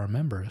support for our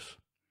members,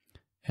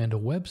 and a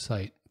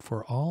website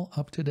for all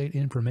up-to-date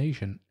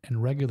information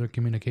and regular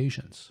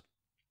communications.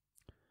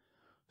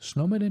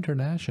 SNOMED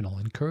International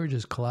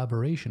encourages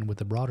collaboration with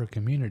the broader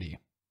community.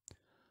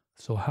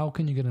 So how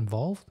can you get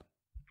involved?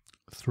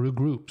 Through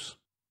groups.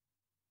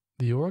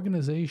 The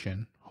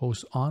organization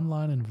hosts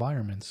online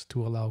environments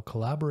to allow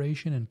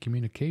collaboration and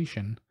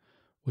communication,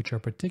 which are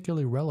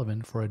particularly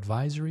relevant for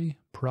advisory,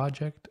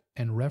 project,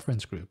 and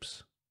reference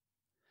groups.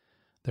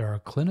 There are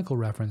clinical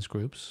reference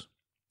groups,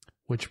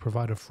 which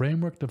provide a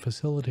framework to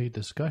facilitate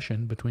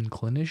discussion between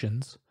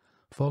clinicians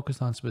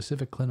focused on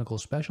specific clinical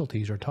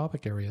specialties or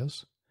topic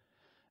areas,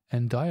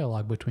 and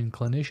dialogue between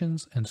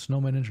clinicians and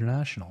SNOMED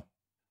International.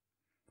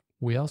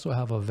 We also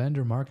have a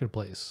vendor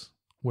marketplace,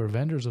 where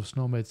vendors of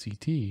SNOMED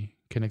CT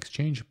can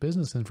exchange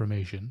business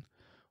information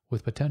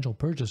with potential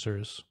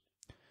purchasers,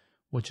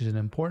 which is an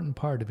important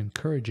part of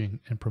encouraging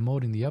and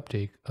promoting the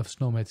uptake of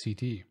SNOMED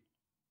CT.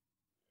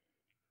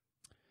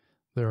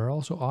 There are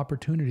also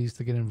opportunities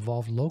to get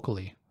involved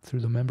locally through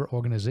the member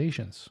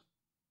organizations.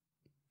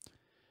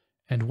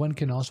 And one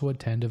can also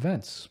attend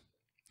events.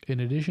 In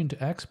addition to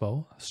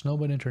Expo,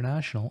 SNOMED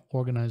International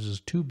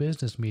organizes 2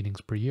 business meetings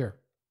per year.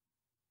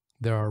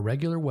 There are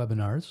regular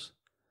webinars.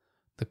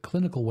 The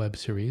Clinical Web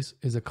Series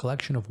is a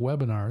collection of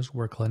webinars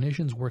where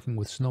clinicians working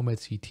with SNOMED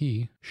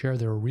CT share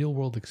their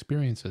real-world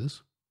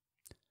experiences.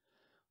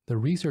 The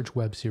Research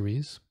Web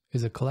Series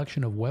is a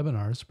collection of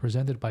webinars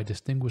presented by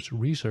distinguished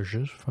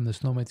researchers from the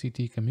SNOMED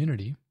CT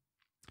community.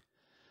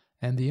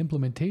 And the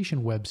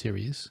Implementation Web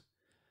Series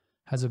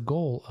has a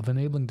goal of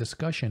enabling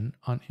discussion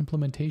on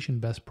implementation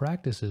best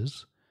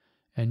practices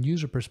and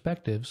user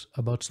perspectives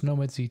about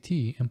SNOMED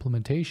CT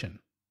implementation.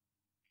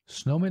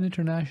 SNOMED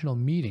International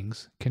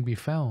meetings can be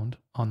found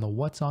on the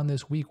What's On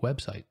This Week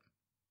website.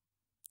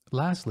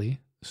 Lastly,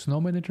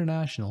 SNOMED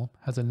International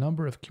has a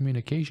number of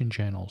communication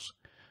channels,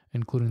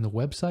 including the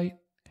website,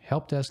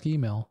 help desk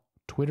email,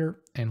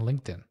 Twitter, and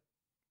LinkedIn.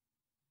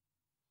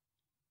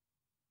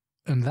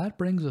 And that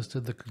brings us to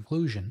the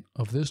conclusion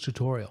of this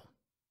tutorial.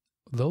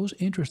 Those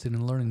interested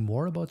in learning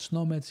more about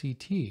SNOMED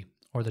CT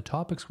or the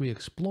topics we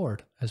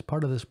explored as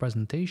part of this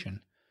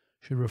presentation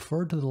should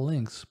refer to the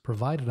links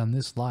provided on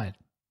this slide.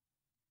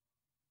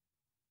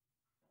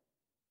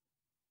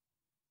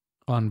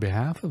 On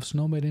behalf of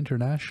SNOMED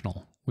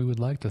International, we would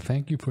like to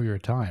thank you for your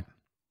time.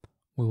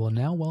 We will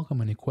now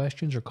welcome any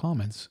questions or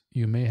comments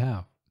you may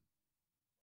have.